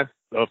last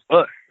of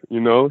us,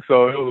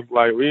 So it was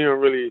like we didn't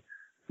really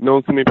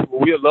know too many people.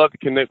 We'd love to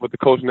connect with the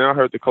coach now. I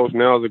heard the coach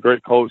now is a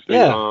great coach.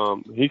 Yeah.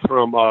 He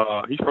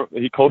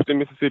coached in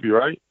Mississippi,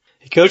 right?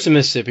 He coached in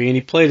Mississippi and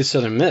he played at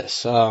Southern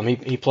Miss.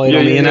 He played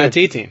on the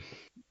NIT team.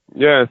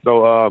 Yeah,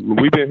 so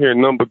we've been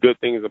hearing nothing but good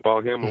things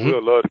about him, and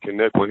we'd love to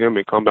connect with him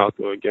and come out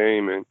to a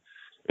game and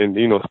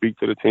speak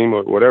to the team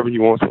or whatever he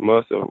wants from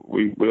us. So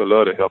we'd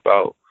love to help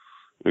out.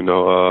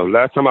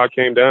 Last time I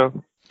came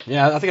down.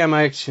 Yeah, I think I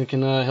might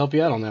can help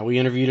you out on that. We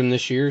interviewed him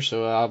this year,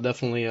 so I'll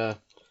definitely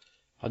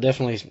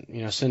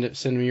send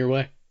him your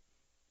way.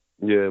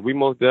 Yeah, we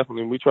most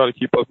definitely, we try to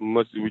keep up as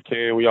much as we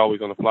can. We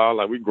always on the fly.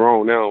 Like, we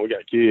grown now, we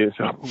got kids,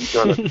 so we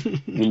trying to,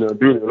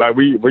 do it. Like,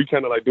 we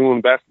kind of like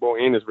doing basketball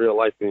and this real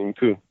life thing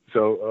too.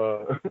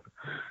 So,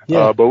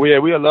 but we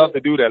love to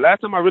do that.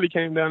 Last time I really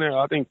came down there,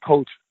 I think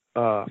Coach,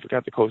 I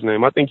forgot the coach's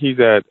name. I think he's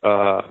at,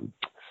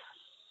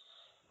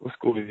 what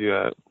school is he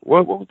at?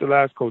 What was the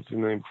last coach's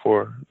name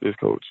before this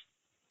coach?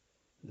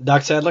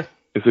 Doc Sadler?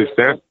 Is it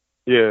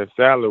Yeah,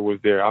 Sadler was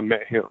there. I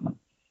met him.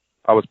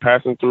 I was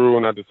passing through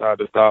and I decided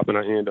to stop and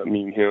I ended up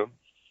meeting him.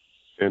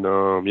 And,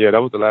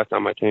 that was the last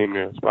time I came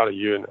there. It's about a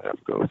year and a half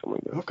ago or something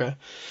like that. Okay.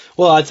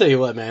 Well, I tell you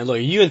what, man. Look,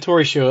 you and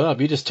Tori show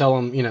up. You just tell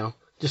them,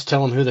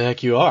 who the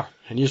heck you are.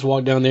 And you just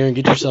walk down there and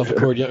get yourself a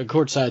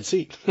courtside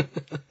seat.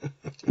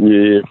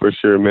 Yeah, for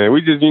sure, man.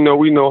 We just,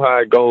 we know how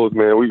it goes,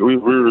 man. We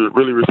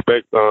really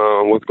respect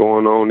what's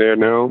going on there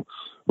now.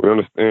 We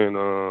understand,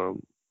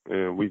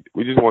 and we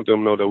just want them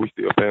to know that we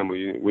still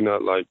family. We're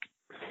not like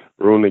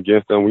rooting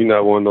against them. We're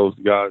not one of those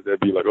guys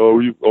that be like, oh,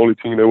 we only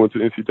team that went to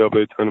the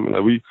NCAA tournament.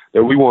 Like we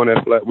want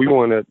that flag.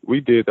 We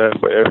did that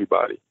for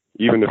everybody,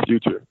 even the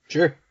future.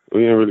 Sure.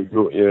 We didn't really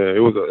do it. Yeah, it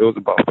was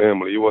about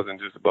family. It wasn't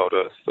just about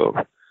us. So,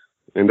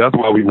 and that's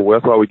why we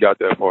got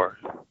that far.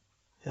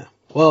 Yeah.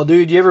 Well,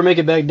 dude, you ever make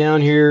it back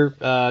down here?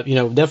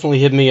 Definitely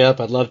hit me up.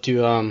 I'd love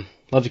to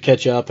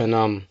catch up and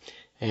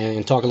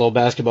talk a little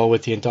basketball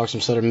with you and talk some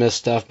Southern Miss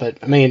stuff. But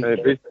I mean,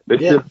 they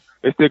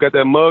still got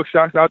that mug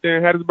shots out there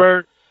in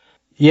Hattiesburg.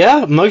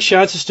 Yeah, Mug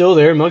Shots is still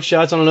there. Mug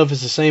Shots, I don't know if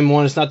it's the same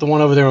one. It's not the one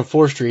over there on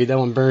 4th Street. That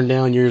one burned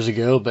down years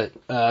ago. But,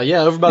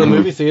 over by the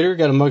movie theater,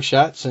 got a Mug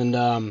Shots. And,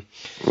 man,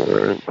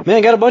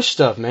 got a bunch of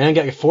stuff, man.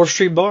 Got a 4th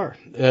Street Bar,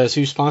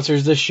 who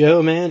sponsors this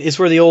show, man. It's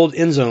where the old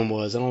End Zone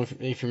was. I don't know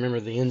if you remember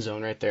the End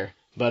Zone right there.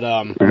 But,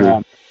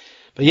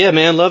 but yeah,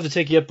 man, love to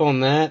take you up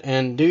on that.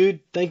 And, dude,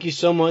 thank you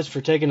so much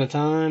for taking the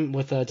time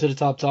with To The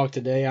Top Talk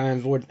today. I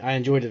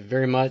enjoyed it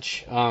very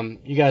much.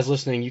 You guys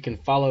listening, you can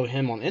follow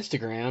him on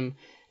Instagram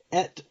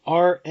at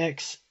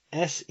RXSEMO.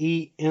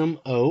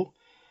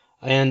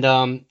 And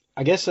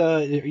I guess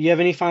you have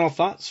any final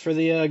thoughts for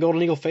the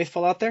Golden Eagle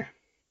faithful out there?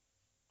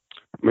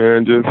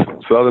 Man, just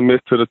Southern Miss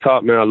to the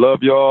top, man. I love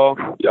y'all.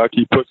 Y'all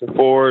keep pushing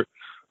forward.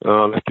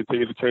 Let's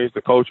continue to change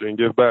the culture and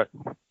give back.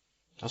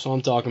 That's what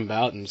I'm talking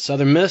about. And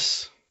Southern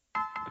Miss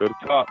to the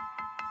top.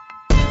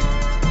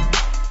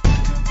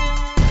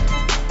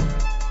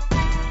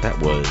 That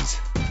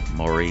was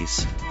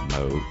Maurice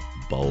Mo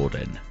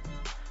Bolden.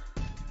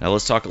 Now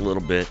let's talk a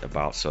little bit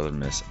about Southern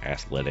Miss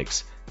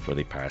athletics for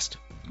the past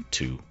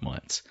 2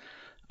 months.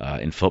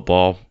 In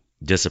football,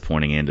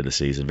 disappointing end of the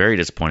season, very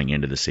disappointing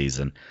end of the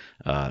season.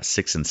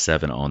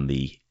 6-7 on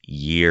the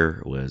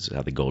year was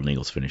how the Golden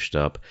Eagles finished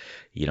up.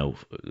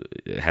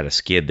 Had a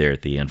skid there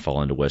at the end,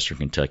 falling to Western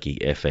Kentucky,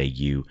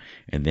 FAU,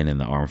 and then in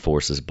the Armed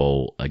Forces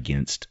Bowl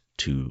against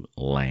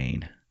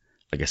Tulane.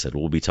 Like I said,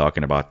 we'll be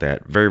talking about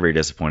that. Very, very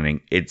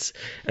disappointing. It's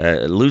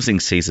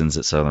losing seasons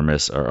at Southern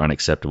Miss are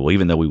unacceptable.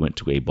 Even though we went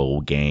to a bowl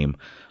game,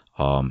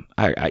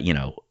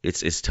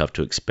 it's tough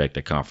to expect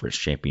a conference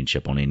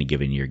championship on any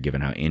given year,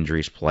 given how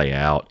injuries play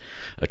out,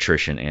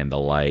 attrition, and the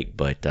like.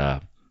 But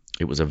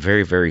it was a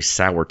very, very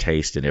sour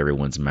taste in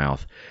everyone's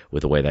mouth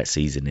with the way that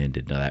season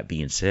ended. Now, that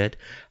being said,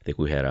 I think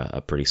we had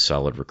a pretty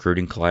solid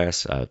recruiting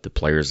class. The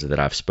players that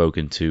I've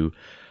spoken to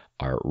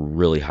are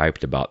really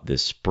hyped about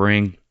this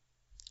spring.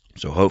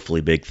 So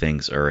hopefully big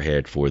things are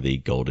ahead for the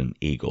Golden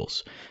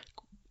Eagles.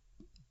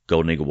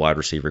 Golden Eagle wide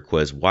receiver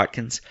Quez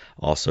Watkins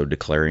also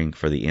declaring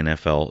for the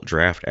NFL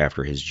draft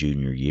after his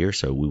junior year.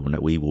 So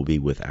we will be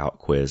without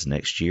Quez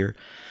next year.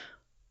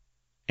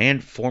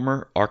 And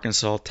former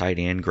Arkansas tight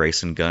end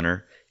Grayson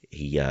Gunner.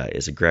 He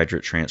is a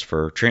graduate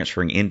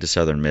transferring into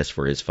Southern Miss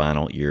for his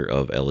final year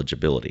of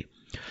eligibility.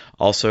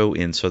 Also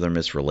in Southern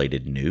Miss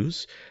related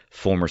news,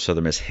 former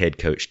Southern Miss head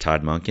coach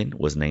Todd Monken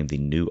was named the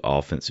new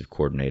offensive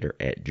coordinator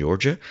at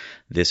Georgia.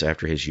 This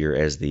after his year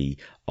as the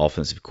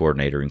offensive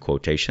coordinator in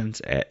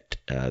quotations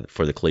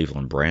for the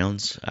Cleveland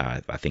Browns.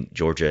 I think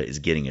Georgia is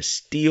getting a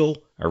steal.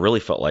 I really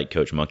felt like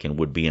Coach Monken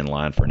would be in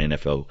line for an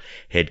NFL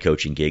head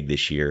coaching gig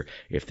this year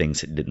if things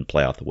didn't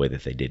play out the way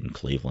that they did in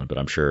Cleveland. But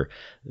I'm sure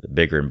the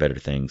bigger and better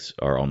things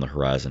are on the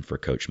horizon for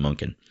Coach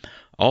Monken.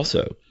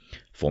 Also,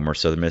 former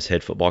Southern Miss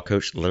head football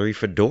coach Larry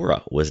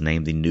Fedora was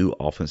named the new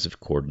offensive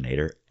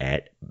coordinator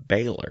at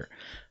Baylor.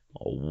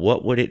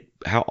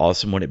 How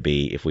awesome would it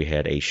be if we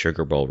had a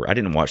Sugar Bowl? I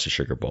didn't watch the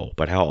Sugar Bowl,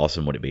 but how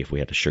awesome would it be if we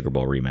had a Sugar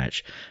Bowl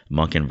rematch,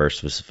 Monken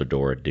versus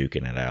Fedora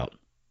duking it out?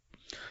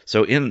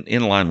 So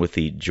in line with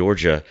the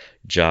Georgia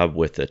job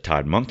with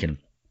Todd Monken,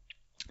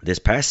 this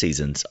past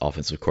season's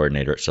offensive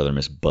coordinator at Southern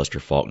Miss,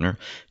 Buster Faulkner,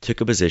 took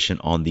a position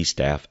on the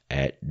staff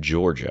at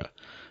Georgia.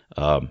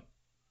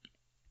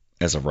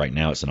 As of right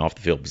now, it's an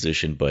off-the-field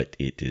position, but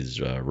it is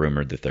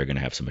rumored that they're going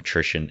to have some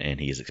attrition, and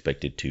he is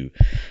expected to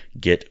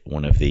get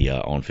one of the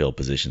on-field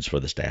positions for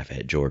the staff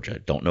at Georgia.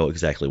 Don't know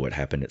exactly what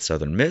happened at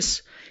Southern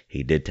Miss.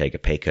 He did take a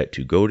pay cut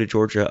to go to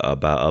Georgia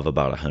of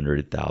about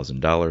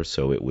 $100,000,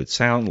 so it would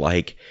sound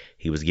like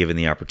he was given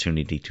the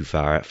opportunity to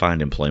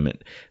find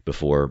employment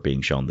before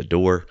being shown the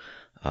door,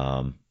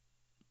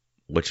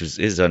 which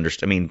is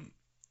understood. I mean,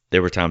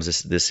 there were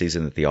times this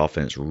season that the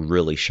offense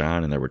really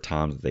shined, and there were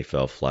times that they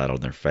fell flat on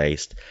their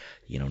face.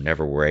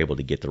 Never were able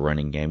to get the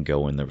running game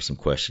going. There was some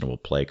questionable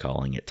play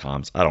calling at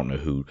times. I don't know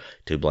who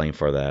to blame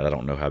for that. I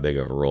don't know how big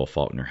of a role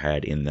Faulkner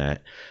had in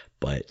that.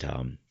 But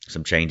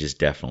some changes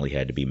definitely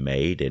had to be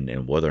made,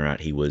 and whether or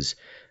not he was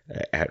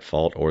at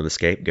fault or the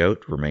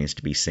scapegoat remains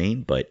to be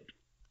seen. But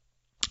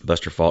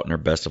Buster Faulkner,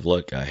 best of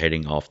luck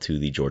heading off to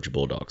the Georgia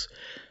Bulldogs.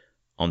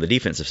 On the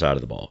defensive side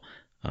of the ball,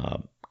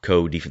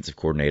 co-defensive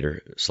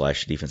coordinator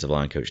 / defensive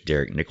line coach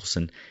Derek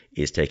Nicholson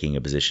is taking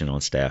a position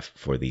on staff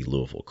for the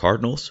Louisville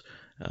Cardinals.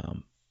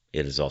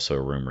 It is also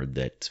rumored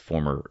that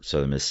former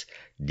Southern Miss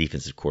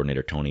defensive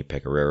coordinator Tony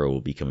Pecoraro will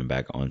be coming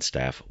back on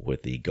staff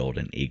with the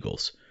Golden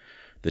Eagles.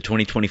 The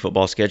 2020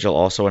 football schedule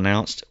also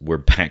announced. We're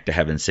back to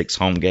having 6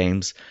 home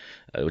games,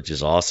 which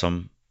is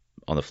awesome.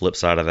 On the flip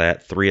side of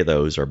that, 3 of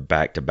those are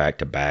back to back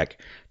to back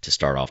to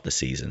start off the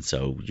season.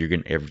 So you're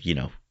going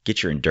to,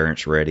 get your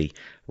endurance ready.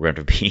 We're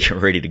going to be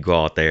ready to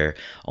go out there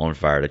on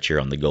fire to cheer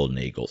on the Golden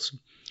Eagles.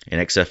 In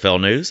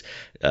XFL news,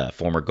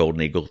 former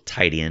Golden Eagle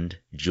tight end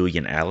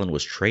Julian Allen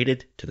was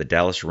traded to the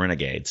Dallas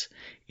Renegades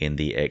in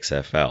the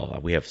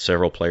XFL. We have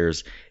several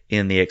players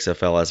in the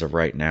XFL as of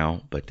right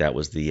now, but that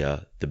was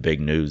the big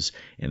news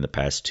in the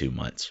past 2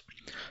 months.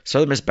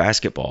 Southern Miss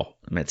basketball.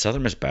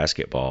 Southern Miss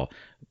basketball,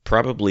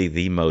 probably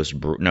the most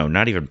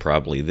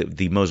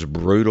the most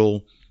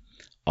brutal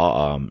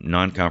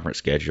non-conference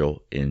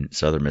schedule in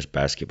Southern Miss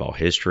basketball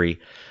history.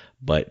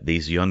 But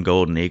these young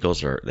Golden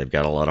Eagles they've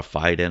got a lot of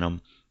fight in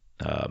them.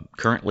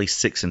 Currently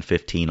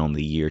 6-15 on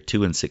the year,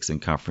 2-6 in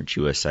Conference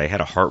USA.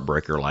 Had a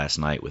heartbreaker last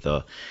night with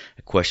a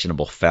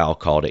questionable foul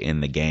call to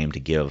end the game to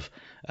give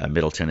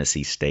Middle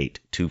Tennessee State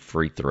 2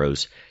 free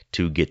throws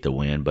to get the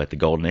win. But the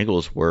Golden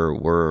Eagles were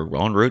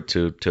en route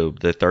to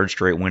the 3rd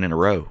straight win in a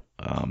row.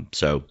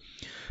 So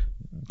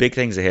big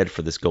things ahead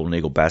for this Golden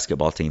Eagle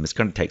basketball team. It's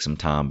going to take some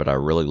time, but I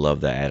really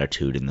love the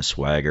attitude and the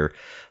swagger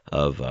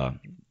of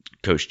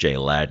Coach Jay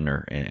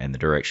Ladner and the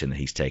direction that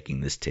he's taking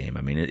this team.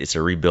 I mean, it's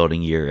a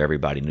rebuilding year.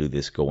 Everybody knew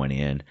this going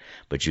in,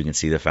 but you can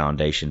see the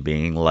foundation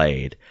being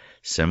laid,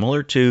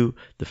 similar to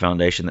the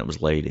foundation that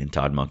was laid in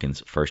Todd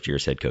Monken's first year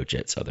as head coach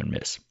at Southern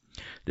Miss.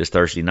 This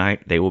Thursday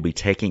night, they will be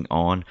taking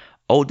on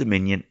Old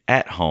Dominion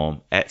at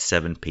home at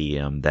 7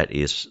 p.m. That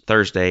is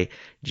Thursday,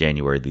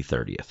 January the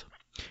 30th.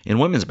 In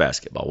women's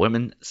basketball,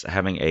 women's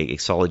having a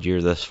solid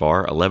year thus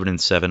far,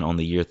 11-7 on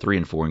the year,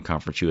 3-4 in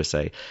Conference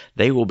USA.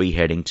 They will be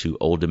heading to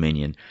Old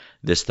Dominion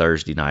this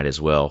Thursday night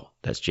as well.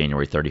 That's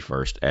January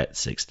 31st at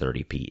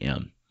 6:30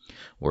 p.m.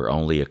 We're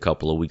only a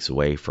couple of weeks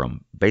away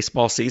from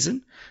baseball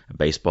season.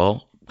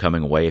 Baseball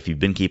coming away. If you've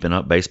been keeping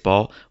up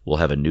baseball, we'll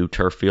have a new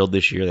turf field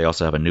this year. They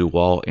also have a new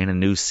wall and a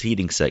new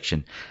seating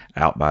section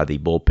out by the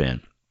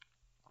bullpen.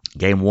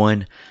 Game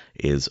 1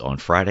 is on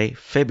Friday,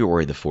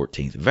 February the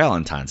 14th,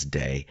 Valentine's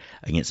Day,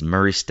 against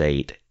Murray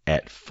State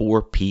at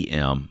 4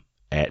 p.m.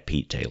 at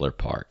Pete Taylor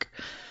Park.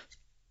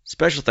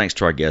 Special thanks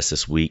to our guest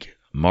this week,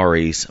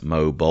 Maurice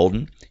Mo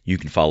Bolden. You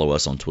can follow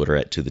us on Twitter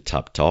at To The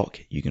Top Talk.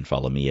 You can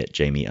follow me at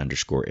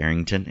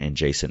Jamie_Arrington and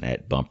Jason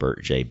at Bumper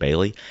J.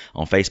 Bailey.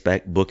 On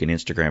Facebook, and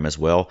Instagram as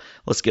well.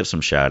 Let's give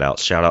some shout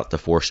outs. Shout out to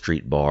 4th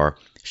Street Bar.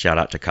 Shout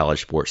out to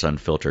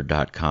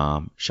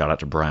CollegeSportsUnfiltered.com. Shout out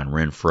to Brian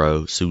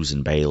Renfro,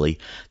 Susan Bailey,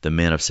 the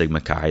men of Sigma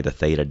Chi, the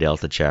Theta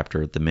Delta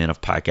chapter, the men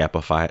of Pi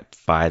Kappa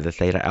Phi, the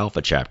Theta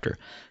Alpha chapter,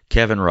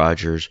 Kevin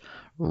Rogers,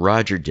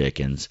 Roger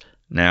Dickens.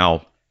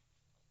 Now,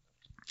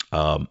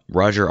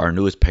 Roger, our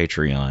newest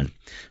Patreon,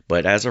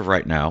 but as of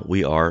right now,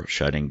 we are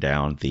shutting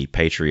down the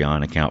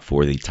Patreon account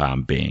for the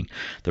time being.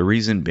 The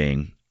reason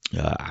being,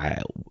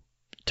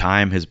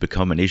 time has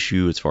become an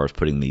issue as far as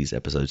putting these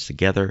episodes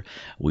together.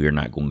 We are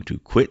not going to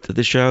quit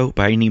the show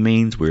by any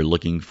means. We're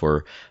looking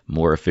for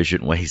more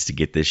efficient ways to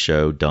get this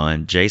show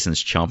done.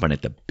 Jason's chomping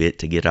at the bit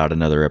to get out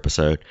another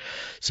episode.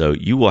 So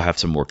you will have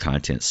some more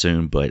content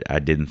soon, but I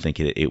didn't think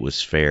it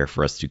was fair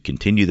for us to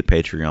continue the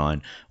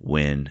Patreon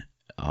when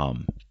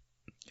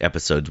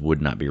episodes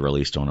would not be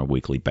released on a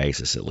weekly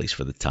basis, at least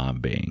for the time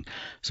being.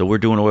 So we're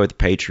doing away with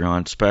the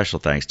Patreon. Special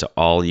thanks to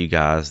all you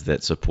guys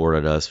that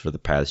supported us for the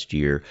past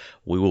year.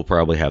 We will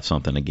probably have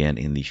something again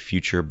in the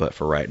future, but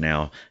for right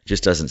now, it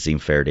just doesn't seem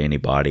fair to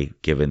anybody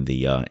given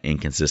the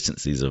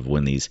inconsistencies of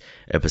when these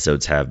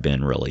episodes have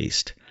been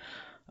released.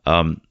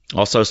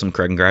 Also, some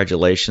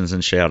congratulations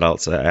and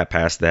shout-outs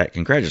past that.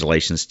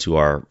 Congratulations to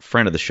our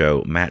friend of the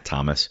show, Matt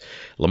Thomas,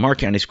 Lamar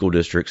County School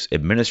District's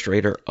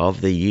Administrator of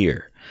the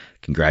Year.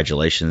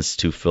 Congratulations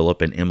to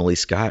Philip and Emily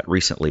Scott,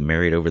 recently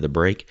married over the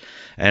break.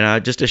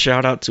 And just a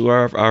shout-out to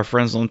our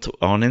friends on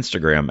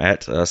Instagram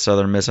at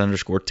Southern Miss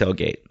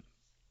 _tailgate.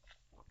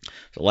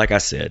 So like I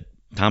said,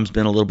 time's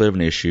been a little bit of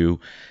an issue.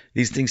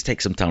 These things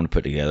take some time to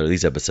put together.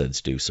 These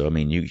episodes do. So, I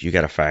mean, you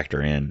got to factor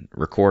in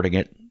recording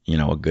it,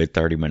 a good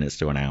 30 minutes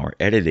to an hour,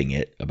 editing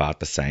it about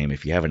the same.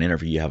 If you have an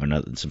interview, you have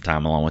some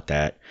time along with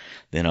that,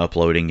 then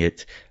uploading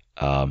it,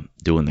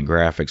 doing the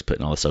graphics,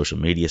 putting all the social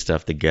media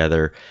stuff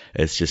together.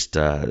 It's just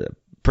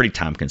pretty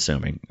time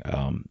consuming.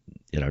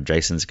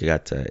 Jason's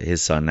got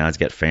his son now. He's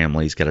got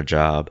family. He's got a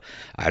job.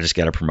 I just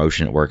got a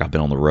promotion at work. I've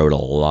been on the road a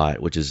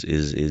lot, which is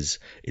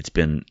it's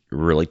been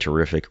really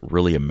terrific,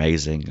 really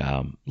amazing.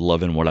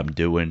 Loving what I'm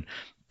doing,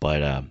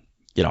 but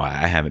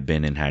I haven't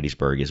been in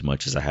Hattiesburg as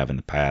much as I have in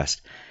the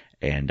past.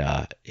 And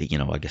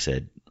like I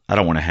said, I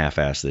don't want to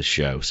half-ass this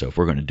show. So if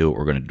we're going to do it,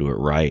 we're going to do it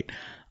right.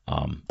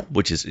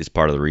 Which is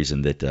part of the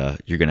reason that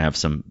you're going to have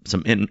some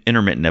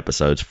intermittent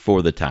episodes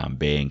for the time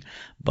being.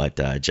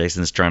 But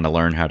Jason's trying to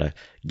learn how to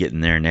get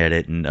in there and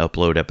edit and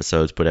upload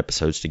episodes, put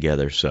episodes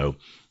together. So,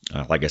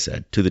 like I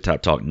said, To The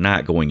Top Talk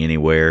not going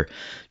anywhere,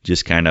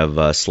 just kind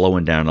of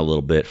slowing down a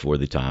little bit for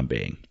the time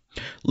being.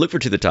 Look for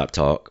To The Top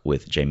Talk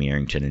with Jamie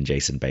Arrington and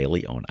Jason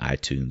Bailey on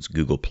iTunes,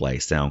 Google Play,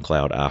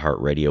 SoundCloud,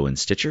 iHeartRadio, and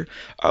Stitcher.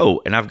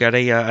 Oh, and I've got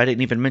I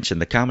didn't even mention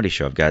the comedy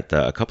show. I've got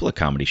a couple of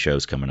comedy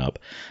shows coming up.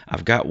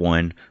 I've got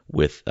one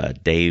with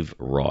Dave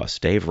Ross.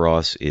 Dave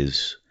Ross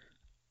is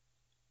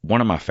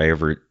one of my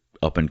favorite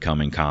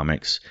up-and-coming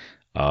comics.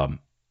 We'll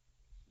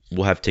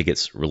have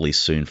tickets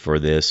released soon for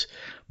this,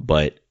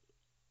 but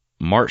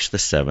March the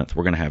 7th,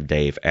 we're going to have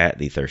Dave at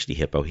the Thirsty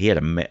Hippo. He had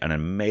an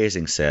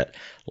amazing set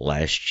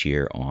last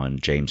year on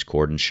James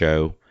Corden's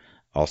show.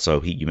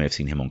 Also, you may have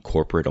seen him on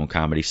Corporate on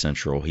Comedy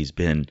Central. He's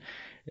been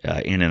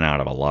in and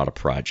out of a lot of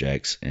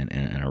projects and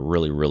a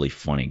really, really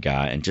funny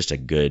guy and just a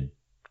good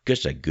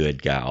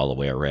guy all the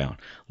way around.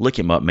 Look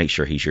him up. Make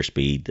sure he's your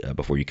speed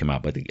before you come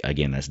out. But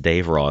again, that's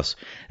Dave Ross.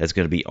 That's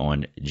going to be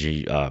on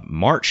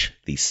March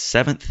the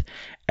 7th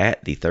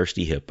at the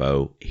Thirsty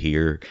Hippo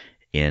here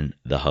in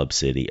the hub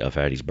city of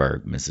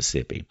Hattiesburg,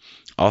 Mississippi.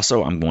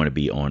 Also, I'm going to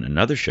be on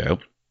another show.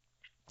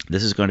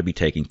 This is going to be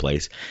taking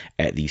place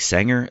at the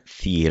Sanger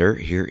Theater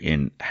here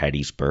in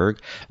Hattiesburg.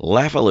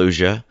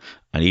 Laugh-A-Lucia,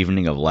 An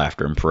Evening of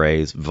Laughter and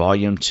Praise,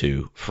 Volume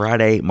 2,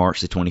 Friday, March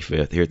the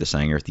 25th, here at the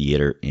Sanger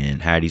Theater in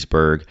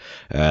Hattiesburg.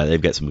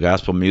 They've got some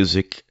gospel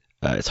music.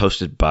 It's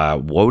hosted by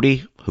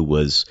Wody, who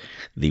was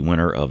the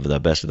winner of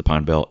the Best of the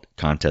Pine Belt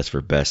contest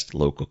for Best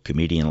Local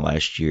Comedian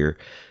last year.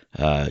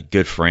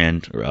 Good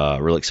friend,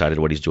 really excited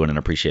what he's doing and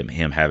appreciate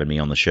him having me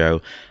on the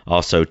show.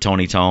 Also,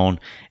 Tony Tone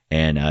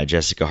and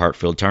Jessica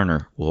Hartfield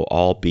Turner will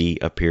all be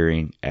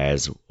appearing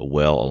as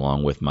well,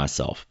 along with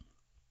myself,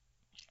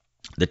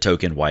 the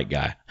token white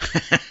guy.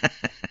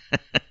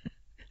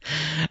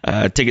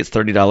 Tickets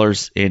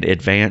 $30 in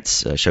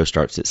advance. Show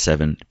starts at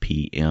 7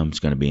 p.m. It's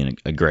going to be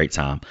a great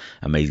time,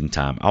 amazing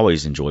time. I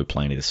always enjoy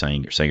playing at the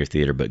Sanger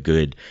Theater, but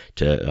good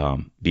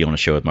to be on a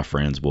show with my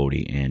friends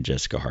Wody and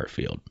Jessica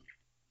Hartfield.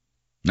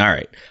 All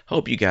right.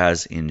 Hope you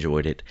guys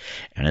enjoyed it.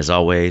 And as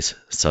always,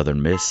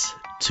 Southern Miss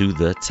to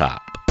the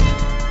top.